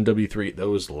I played MW3,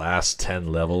 those last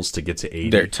 10 levels to get to 80.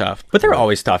 They're tough. But they're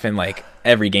always tough in, like,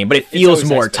 every game. But it feels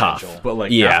more tough. But,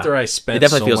 like, after I spent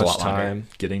so feels much time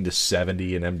getting to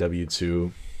 70 in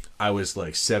MW2, I was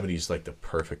like, 70 is, like, the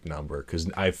perfect number. Because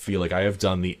I feel like I have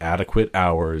done the adequate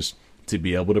hours to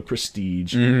be able to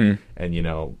prestige. And,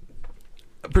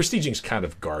 prestiging's kind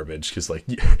of garbage because like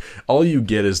all you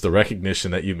get is the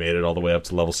recognition that you made it all the way up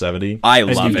to level 70. I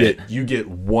love it. You get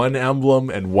one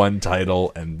emblem and one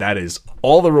title, and that is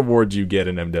all the rewards you get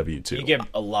in MW2. You get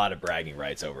a lot of bragging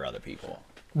rights over other people.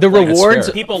 The rewards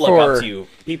people look up to you.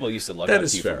 People used to look up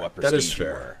to you for what prestige that is you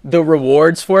fair. were. The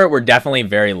rewards for it were definitely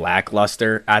very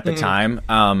lackluster at the time.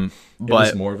 But it was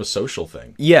But more of a social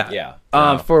thing. Yeah.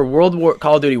 for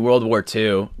Call of Duty World War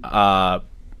II,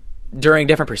 during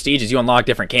different prestiges, you unlock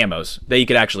different camos that you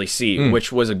could actually see,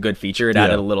 which was a good feature. It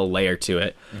added a little layer to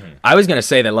it. I was going to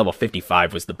say that level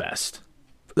 55 was the best.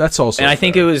 That's also And I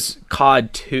think it was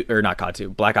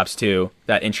Black Ops 2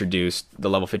 that introduced the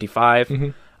level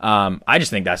 55. I just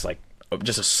think that's like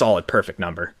just a solid, perfect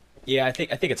number. Yeah, I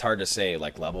think it's hard to say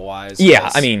like level wise.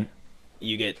 Yeah, I mean,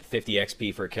 you get 50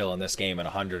 XP for a kill in this game and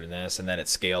 100 in this, and then it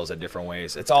scales in different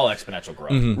ways. It's all exponential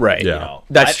growth. right. Yeah.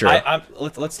 That's true.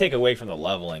 Let's take away from the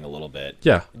leveling a little bit.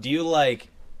 Yeah. Do you like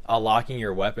unlocking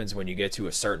your weapons when you get to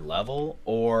a certain level,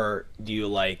 or do you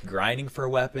like grinding for a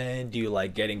weapon? Do you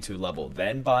like getting to level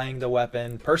then buying the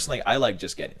weapon? Personally, I like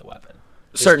just getting the weapon.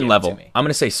 Just Certain give it level. to me. I'm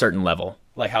going to say certain level.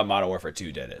 Like how Modern Warfare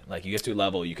 2 did it. Like you get to a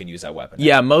level, you can use that weapon.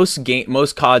 Yeah, most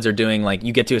CODs are doing like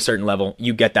you get to a certain level,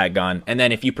 you get that gun, and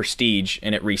then if you prestige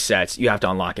and it resets, you have to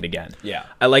unlock it again. Yeah.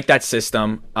 I like that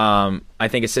system. I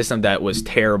think a system that was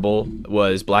terrible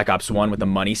was Black Ops 1 with the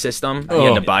money system. You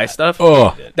had to buy stuff.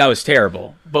 That was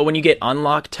terrible. But when you get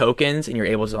unlocked tokens and you're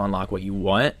able to unlock what you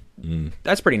want,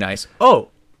 that's pretty nice.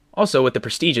 Also, with the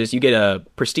prestiges, you get a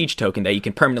prestige token that you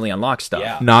can permanently unlock stuff.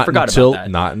 Yeah. Not until the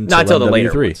MW3.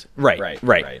 later ones. Right.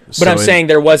 Right. But So I'm saying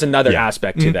there was another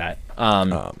aspect to that.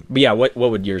 But yeah, what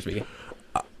would yours be?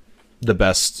 The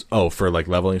best for like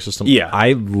leveling system. Yeah.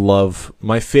 I love,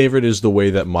 my favorite is the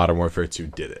way that Modern Warfare 2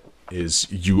 did it. Is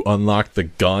you unlock the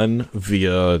gun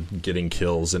via getting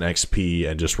kills and XP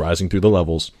and just rising through the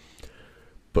levels.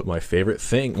 But one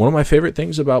of my favorite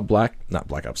things about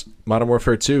Modern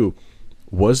Warfare 2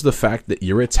 was the fact that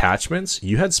your attachments,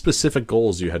 you had specific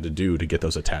goals you had to do to get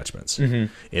those attachments. In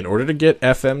order to get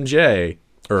FMJ,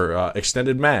 or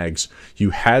extended mags,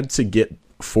 you had to get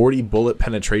 40 bullet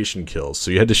penetration kills.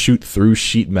 So you had to shoot through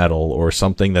sheet metal or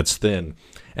something that's thin.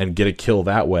 and get a kill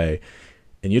that way.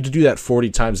 And you had to do that 40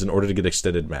 times in order to get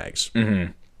extended mags.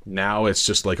 Mm-hmm. Now it's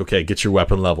just like, okay, get your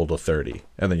weapon level to 30,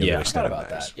 and then you Yeah. get I extended forgot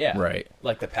about mags. that. Yeah, Right.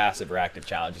 Like the passive or active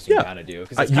challenges you Yeah. kind of do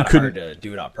because it's You kind of couldn't- hard to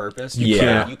do it on purpose.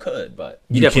 Yeah. You could, but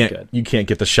You definitely can't could. you can't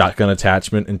get the shotgun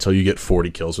attachment until you get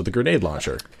 40 kills with the grenade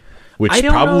launcher, which I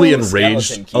don't probably know. enraged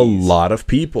Skeleton a keys. lot of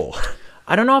people.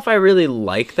 I don't know if I really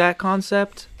like that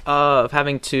concept of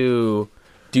having to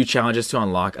do challenges to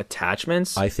unlock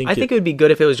attachments. I think it would be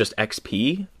good if it was just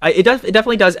XP. It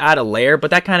definitely does add a layer, but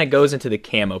that kind of goes into the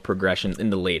camo progression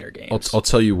in the later games. I'll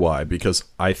tell you why, because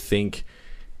I think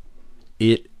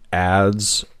it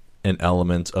adds an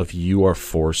element of you are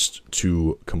forced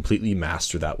to completely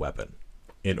master that weapon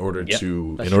in order Yep,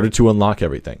 to that's to unlock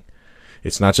everything.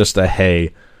 It's not just a,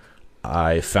 hey,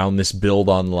 I found this build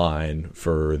online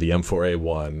for the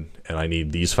M4A1 and I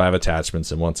need these 5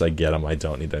 attachments, and once I get them I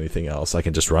don't need anything else. I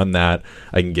can just run that.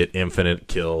 I can get infinite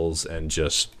kills and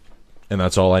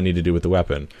that's all I need to do with the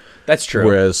weapon. That's true.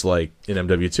 Whereas like in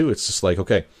MW2 it's just like,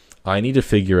 okay, I need to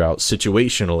figure out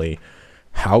situationally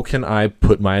how can I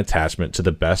put my attachment to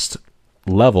the best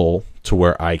level to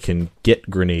where I can get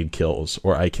grenade kills,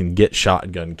 or I can get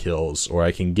shotgun kills, or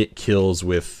I can get kills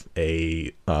with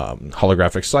a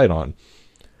holographic sight on.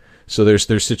 So there's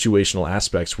situational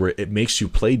aspects where it makes you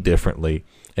play differently,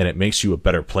 and it makes you a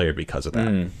better player because of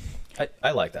that.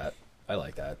 I like that.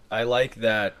 I like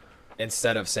that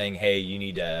instead of saying, hey, you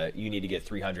need to get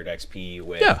 300 XP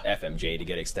with Yeah. FMJ to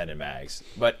get extended mags,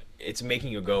 but it's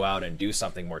making you go out and do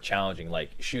something more challenging,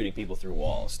 like shooting people through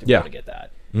walls to be Yeah. able to get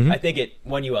that. I think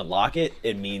when you unlock it,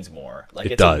 it means more. Like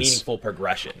It it's does. a meaningful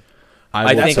progression.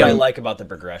 I That's think what I I'm- like about the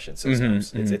progression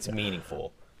systems. It's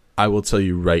meaningful. I will tell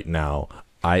you right now,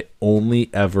 I only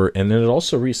ever, and then it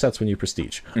also resets when you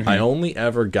prestige. I only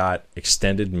ever got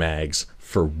extended mags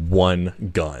for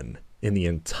one gun in the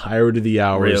entirety of the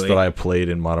hours Really? that I played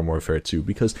in Modern Warfare 2,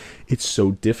 because it's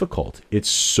so difficult. It's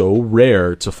so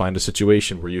rare to find a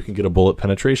situation where you can get a bullet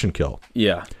penetration kill.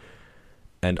 Yeah.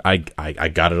 And I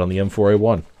got it on the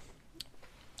M4A1.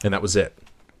 And that was it.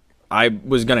 I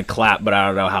was going to clap, but I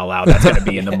don't know how loud that's going to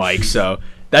be in the mic. So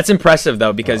that's impressive,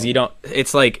 though, because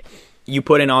it's like you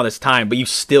put in all this time, but you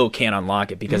still can't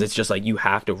unlock it because it's just like you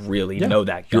have to really know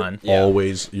that gun.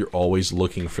 You're always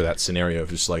looking for that scenario of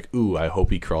just like, ooh, I hope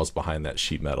he crawls behind that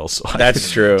sheet metal so That's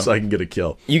true. so I can get a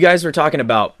kill. You guys were talking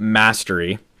about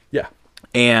mastery Yeah.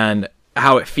 and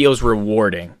how it feels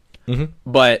rewarding.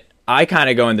 But I kind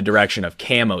of go in the direction of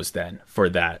camos then for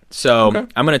that. So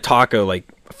I'm going to talk a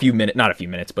few minutes, not a few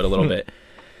minutes, but a little bit.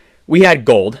 We had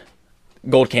gold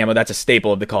camo. That's a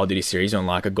staple of the Call of Duty series. You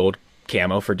unlock a gold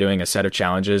camo for doing a set of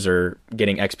challenges or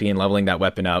getting XP and leveling that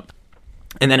weapon up.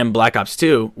 And then in Black Ops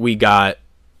 2, we got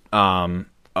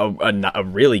a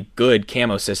really good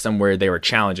camo system where they were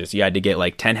challenges. You had to get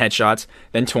like 10 headshots,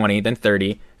 then 20, then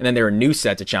 30, and then there were new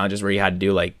sets of challenges where you had to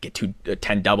do like get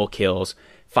 10 double kills,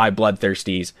 5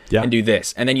 bloodthirsties, Yeah. and do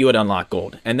this. And then you would unlock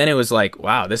gold. And then it was like,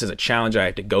 wow, this is a challenge. I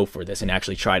have to go for this and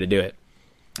actually try to do it.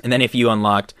 And then if you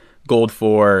unlocked gold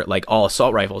for like all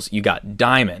assault rifles, you got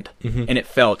diamond. And it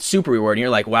felt super rewarding. You're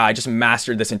like, wow, I just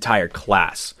mastered this entire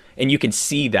class. And you can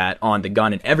see that on the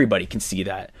gun, and everybody can see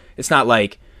that. It's not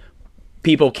like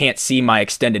people can't see my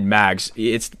extended mags.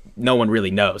 It's no one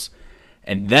really knows.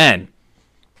 And then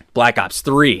Black Ops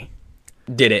 3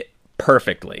 did it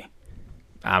perfectly.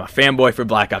 I'm a fanboy for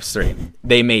Black Ops 3.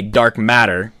 They made Dark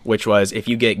Matter, which was if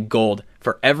you get gold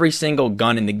for every single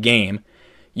gun in the game,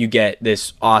 you get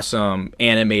this awesome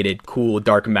animated cool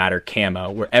Dark Matter camo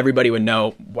where everybody would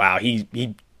know, wow, he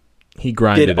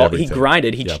grinded did all, he everything.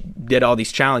 grinded, he Yep. did all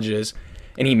these challenges,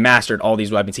 and he mastered all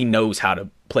these weapons. He knows how to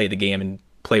play the game and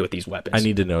play with these weapons. I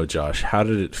need to know, Josh, how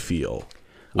did it feel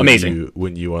Amazing.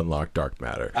 when you unlocked Dark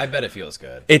Matter? I bet it feels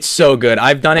good. It's so good.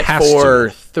 I've done it Has for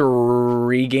to.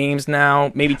 3 games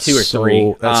now, maybe 2 or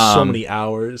 3. That's so many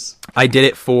hours. I did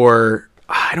it for,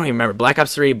 I don't even remember, Black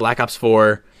Ops 3, Black Ops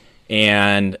 4,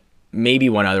 and maybe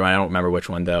one other one. I don't remember which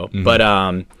one, though.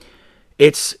 But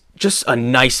it's just a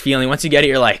nice feeling. Once you get it,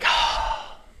 you're like,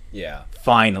 Yeah.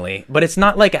 finally. But it's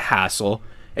not like a hassle.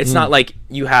 It's not like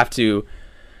you have to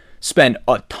spend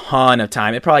a ton of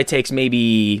time. It probably takes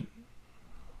maybe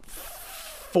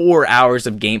 4 hours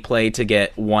of gameplay to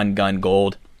get one gun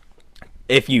gold.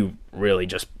 If you really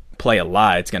just play a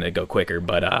lot, it's going to go quicker.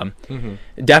 But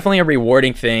definitely a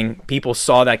rewarding thing. People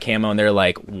saw that camo and they're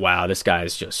like, wow, this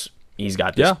guy's just, he's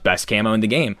got this best camo in the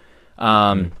game.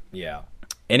 Yeah.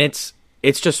 And it's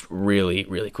just really,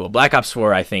 really cool. Black Ops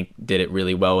 4, I think, did it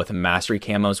really well with the mastery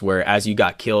camos, where as you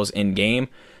got kills in game,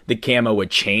 the camo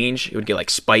would change. It would get like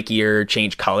spikier,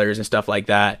 change colors and stuff like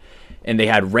that. And they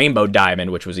had Rainbow Diamond,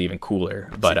 which was even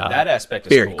cooler. But that aspect is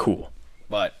very cool. cool.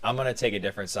 but I'm gonna take a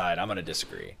different side. I'm gonna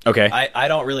disagree. Okay. I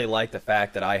don't really like the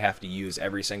fact that I have to use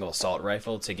every single assault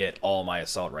rifle to get all my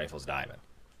assault rifles diamond.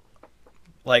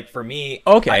 Like for me,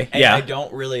 Okay, yeah. I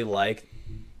don't really like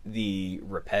the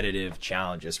repetitive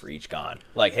challenges for each gun.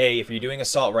 Like, hey, if you're doing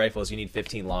assault rifles, you need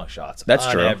 15 long shots. That's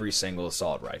on true. Every single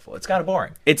assault rifle. It's kind of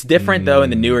boring. It's different though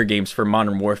in the newer games for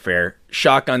Modern Warfare.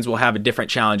 Shotguns will have a different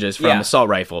challenges from Yeah. assault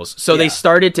rifles. So they Yeah.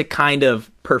 started to kind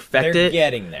of perfect They're it.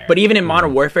 getting there. But even in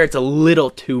Modern Warfare, it's a little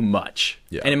too much.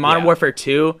 Yeah. And in Modern Yeah. Warfare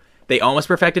 2, they almost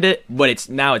perfected it, but it's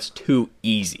too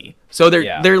easy. So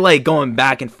they're like going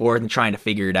back and forth and trying to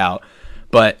figure it out.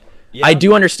 But Yeah. I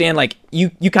do understand, like,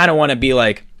 you kind of want to be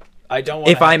like, I don't want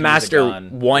if I master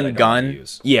one gun,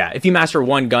 yeah, if you master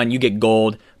one gun, you get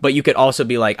gold, but you could also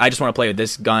be like, I just want to play with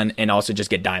this gun and also just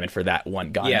get diamond for that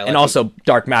one gun. Yeah, and like also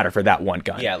dark matter for that one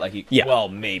gun. Yeah, like Yeah. well,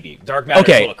 maybe Dark Matter's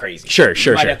Okay, a little crazy. sure, You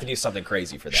might sure. have to do something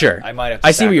crazy for that. Sure. I might have. To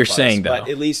I see what you're sacrifice, saying, though. But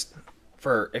at least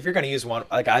for if you're gonna use one,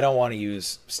 like I don't want to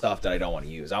use stuff that I don't want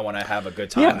to use. I want to have a good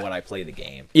time Yeah. when I play the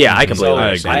game. Yeah, I completely So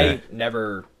understand. I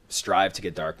never strive to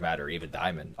get Dark Matter or even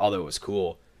Diamond, although it was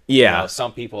cool. Yeah. You know,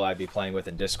 some people I'd be playing with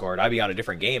in Discord, I'd be on a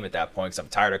different game at that point because I'm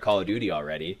tired of Call of Duty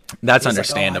already. That's He's like,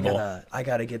 understandable. I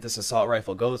gotta get this assault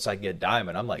rifle gold so I can get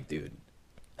Diamond. I'm like, dude,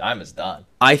 Diamond's done.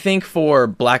 I think for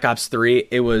Black Ops 3,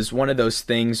 it was one of those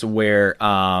things where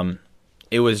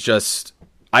it was just,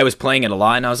 I was playing it a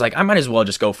lot and I was like, I might as well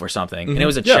just go for something. And it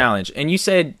was a Yeah. challenge. And you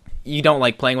said you don't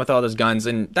like playing with all those guns,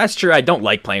 and that's true. I don't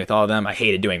like playing with all of them. I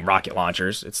hated doing rocket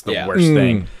launchers. It's the Yeah. worst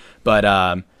thing.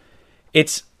 But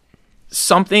it's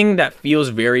something that feels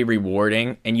very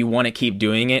rewarding, and you want to keep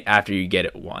doing it after you get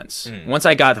it once. Once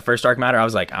I got the first Dark Matter, I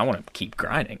was like, I want to keep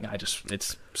grinding.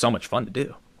 It's so much fun to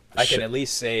do. I can at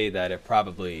least say that it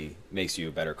probably makes you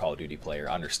a better Call of Duty player,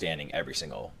 understanding every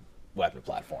single weapon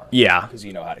platform. Yeah. because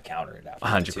you know how to counter it after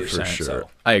 100%. too. For sure. So,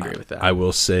 I agree with that. I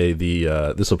will say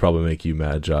this will probably make you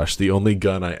mad, Josh. The only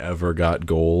gun I ever got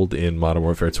gold in Modern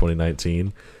Warfare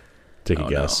 2019. Take a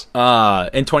guess.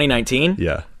 In 2019?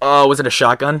 Yeah. Was it a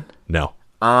shotgun? No.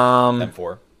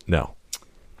 M4. No.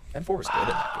 M4 was good in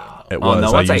that game. Though. It Oh was.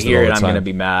 no! Once I used hear all it, the I'm gonna time.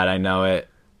 be mad. I know it.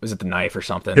 Was it the knife or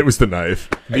something? It was the knife.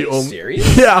 Are you only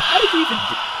serious? Yeah. How did you even?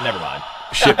 Never mind.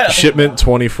 Shipment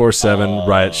 24/7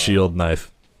 riot shield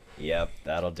knife. Yep,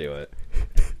 that'll do it.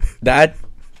 That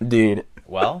dude.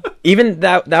 Well, Even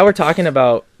that we're talking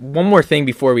about. One more thing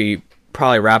before we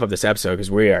probably wrap up this episode, because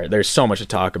there's so much to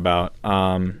talk about.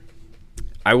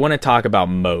 I want to talk about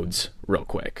modes real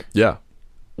quick. Yeah.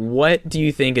 What do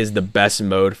you think is the best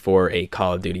mode for a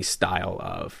Call of Duty style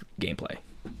of gameplay?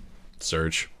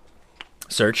 Search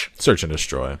Search. and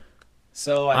destroy.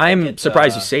 so I'm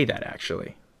surprised you say that,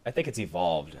 actually. I think it's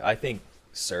evolved. I think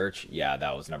Search, yeah,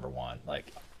 that was number one. Like,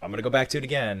 I'm gonna go back to it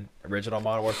again. Original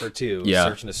Modern Warfare 2, Yeah.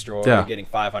 Search and Destroy, Yeah. getting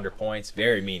 500 points,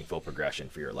 very meaningful progression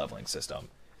for your leveling system.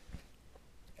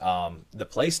 The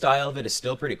play style of it is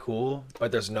still pretty cool,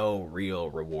 but there's no real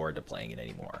reward to playing it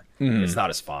anymore. It's not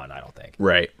as fun, I don't think.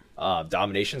 Right.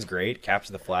 Domination's great.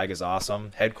 Capture the Flag is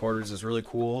awesome. Headquarters is really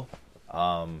cool.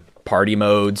 Party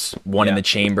modes, one in Yeah. the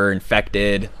chamber,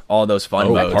 infected, all those fun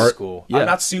Oh, modes. That's cool. Yeah. I'm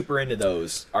not super into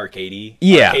those arcadey.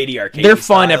 Yeah. arcadey They're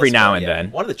fun styles, every now but and yeah,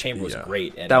 then. One of the chamber was Yeah.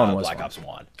 great, and That one was Black fun. Ops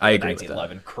 1. I agree with that.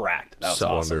 1911, cracked. That was So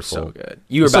awesome. wonderful. So good.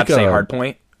 You were It's about to like say a-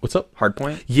 Hardpoint? What's up?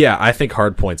 Hardpoint? Yeah, I think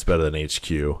Hardpoint's better than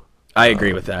HQ. I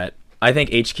agree with that. I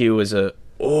think HQ is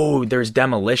there's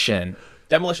Demolition.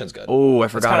 Demolition's good. Oh, I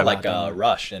It's forgot kind of about like that.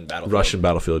 Rush and Battlefield. Russian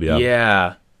Battlefield, yeah.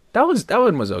 Yeah. That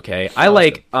one was okay. I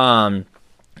like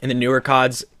in the newer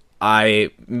CODs,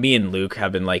 me and Luke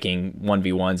have been liking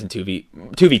 1v1s and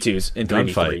 2v2s and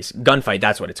 3v3s. Gunfight,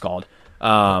 that's what it's called.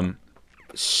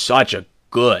 Such a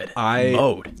good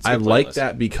mode. I good like playlist.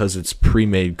 that because it's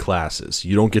pre-made classes.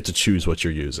 You don't get to choose what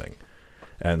you're using.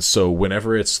 And so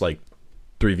whenever it's like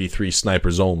 3v3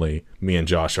 snipers only, me and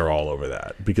Josh are all over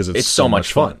that because it's It's so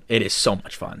much fun. It is so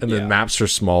much fun. And the maps are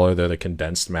smaller. They're the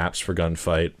condensed maps for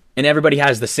gunfight. And everybody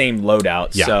has the same loadout,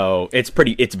 Yeah. so it's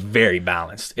very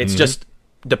balanced. It's just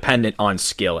dependent on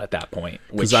skill at that point,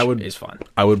 which is fun.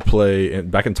 I would play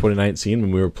back in 2019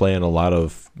 when we were playing a lot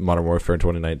of Modern Warfare in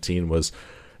 2019 was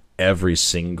every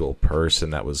single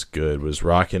person that was good was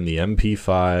rocking the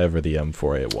MP5 or the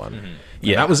M4A1.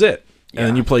 Yeah. And that was it. And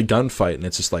then you play gunfight and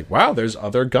it's just like, wow, there's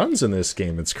other guns in this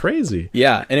game. It's crazy.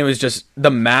 Yeah, and it was just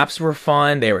the maps were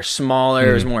fun. They were smaller.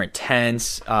 It was more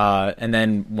intense. And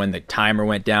then when the timer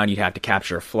went down, you'd have to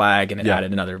capture a flag, and it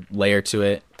added another layer to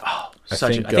it. Oh, I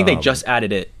think they just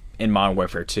added it in Modern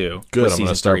Warfare 2. Good, with I'm gonna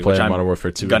Season start 3, playing which Modern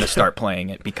Warfare 2 I'm gonna again. start playing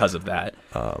it because of that.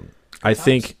 I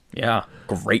think Yeah,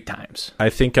 great times.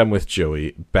 I'm with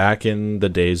Joey. Back in the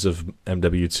days of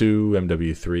MW2,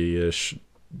 MW3-ish,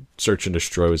 Search and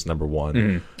Destroy is number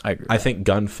one. I agree. I think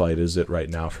Gunfight is it right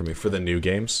now for me for the new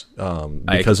games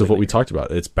because of completely what we talked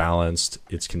about. It's balanced,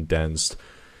 it's condensed.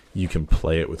 You can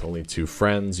play it with only 2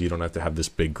 friends. You don't have to have this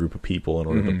big group of people in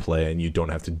order to play, and you don't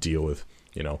have to deal with,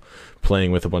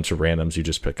 playing with a bunch of randoms you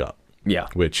just pick up. Yeah.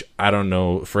 Which I don't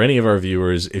know for any of our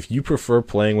viewers, if you prefer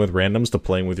playing with randoms to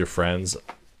playing with your friends,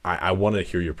 I want to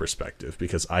hear your perspective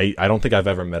because I don't think I've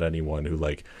ever met anyone who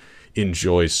like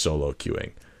enjoys solo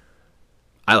queuing.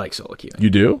 I like solo queuing. You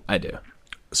do? I do.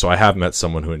 So I have met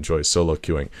someone who enjoys solo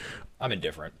queuing. I'm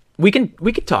indifferent. We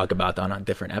could talk about that on a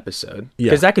different episode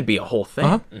because Yeah. that could be a whole thing.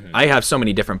 Uh-huh. I have so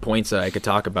many different points that I could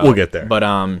talk about. We'll get there. But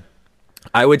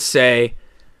I would say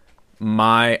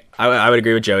I would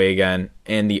agree with Joey again.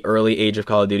 In the early age of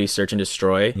Call of Duty, Search and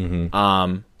Destroy.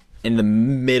 In the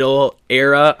middle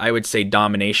era, I would say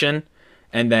Domination,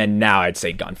 and then now I'd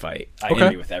say Gunfight. I Okay.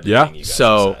 agree with everything Yeah. you guys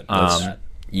So said.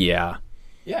 yeah,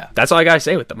 Yeah. that's all I gotta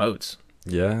say with the modes.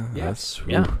 Yeah, that's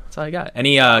Yeah, that's all I got.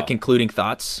 Any concluding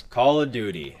thoughts? Call of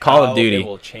Duty. Call of How Duty. It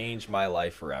will change my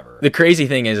life forever. The crazy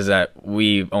thing is that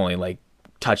we only like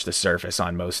touch the surface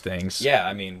on most things. Yeah,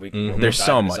 I mean, we'll There's dive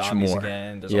so into much zombies more.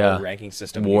 Again. There's Yeah. a whole ranking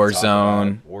system. we can talk Warzone,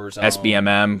 about. Warzone,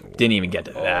 SBMM, didn't even get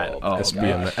to that. Oh,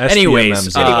 SBM. God.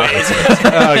 Anyways, anyways,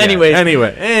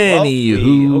 Anyway, Well, we hope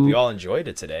anywho. you all enjoyed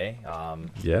it today.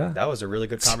 Yeah. That was a really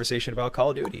good conversation about Call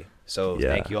of Duty. So Yeah.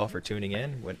 thank you all for tuning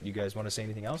in. What you guys want to say?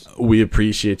 Anything else? We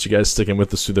appreciate you guys sticking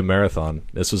with us through the marathon.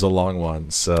 This was a long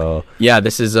one, so yeah,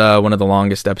 this is one of the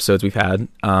longest episodes we've had.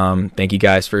 Thank you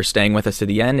guys for staying with us to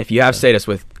the end. If you have stayed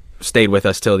with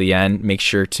us till the end, make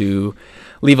sure to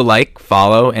leave a like,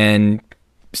 follow, and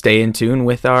stay in tune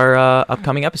with our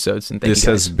upcoming episodes. And thank this you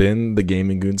guys. has been the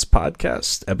Gaming Goons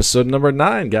podcast, episode number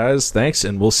 9, guys. Thanks,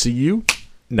 and we'll see you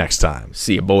next time.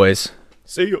 See you, boys.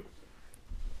 See you.